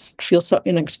feel so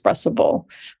inexpressible.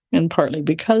 And partly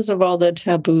because of all the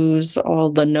taboos, all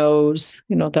the no's,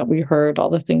 that we heard, all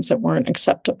the things that weren't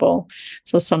acceptable.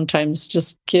 So sometimes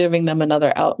just giving them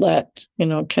another outlet,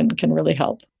 can really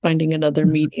help, finding another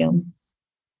medium.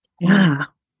 Yeah.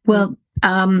 Well,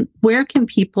 where can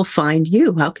people find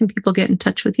you? How can people get in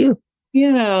touch with you?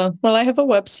 Yeah, well, I have a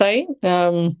website,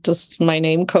 just my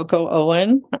name, Coco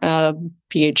Owen,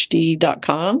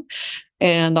 PhD.com.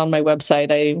 And on my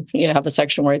website, I have a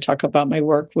section where I talk about my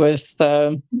work with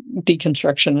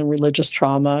deconstruction and religious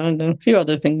trauma, and a few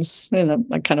other things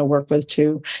I kind of work with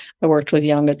too. I worked with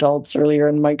young adults earlier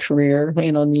in my career,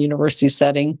 in the university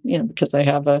setting, because I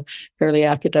have a fairly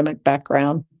academic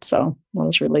background. So I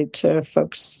was related to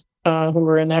folks who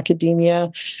were in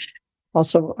academia.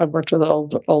 Also, I've worked with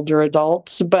older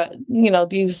adults, but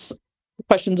these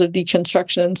questions of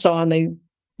deconstruction and so on, they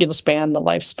span the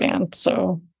lifespan.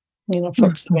 So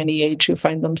folks of any age who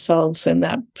find themselves in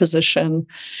that position,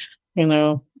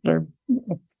 they're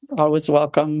always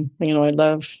welcome. I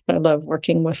love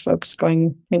working with folks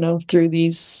going, through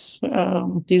these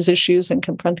issues and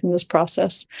confronting this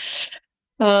process.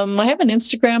 I have an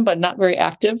Instagram, but not very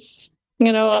active,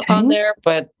 on there,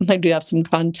 but I do have some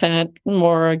content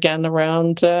more again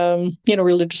around,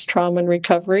 religious trauma and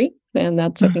recovery. And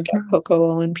that's, I think, at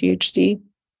Coco Owen PhD.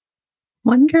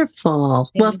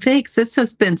 Wonderful. Well, thanks. This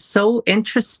has been so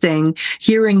interesting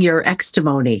hearing your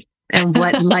testimony and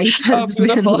what life has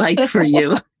been like for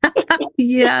you.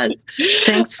 Yes.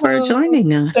 Thanks for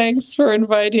joining us. Thanks for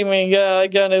inviting me. Yeah,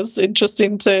 again, it's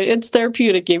interesting it's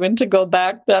therapeutic even to go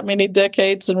back that many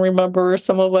decades and remember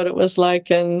some of what it was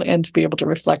like and to be able to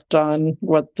reflect on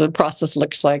what the process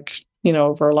looks like,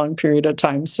 over a long period of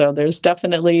time. So there's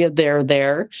definitely a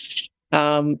there.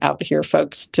 Out here,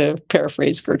 folks, to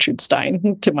paraphrase Gertrude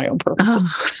Stein to my own purpose.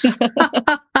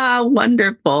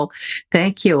 Wonderful.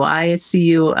 Thank you. I see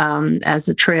you as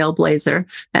a trailblazer,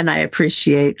 and I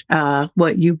appreciate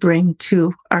what you bring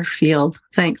to our field.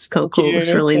 Thanks, Coco. It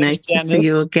was really nice to see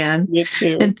you again. You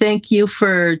too. And thank you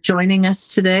for joining us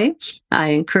today. I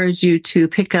encourage you to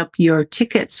pick up your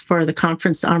tickets for the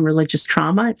Conference on Religious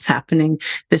Trauma. It's happening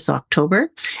this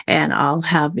October, and I'll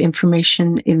have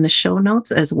information in the show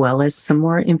notes as well as some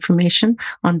more information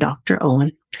on Dr.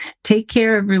 Owen. Take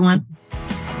care, everyone.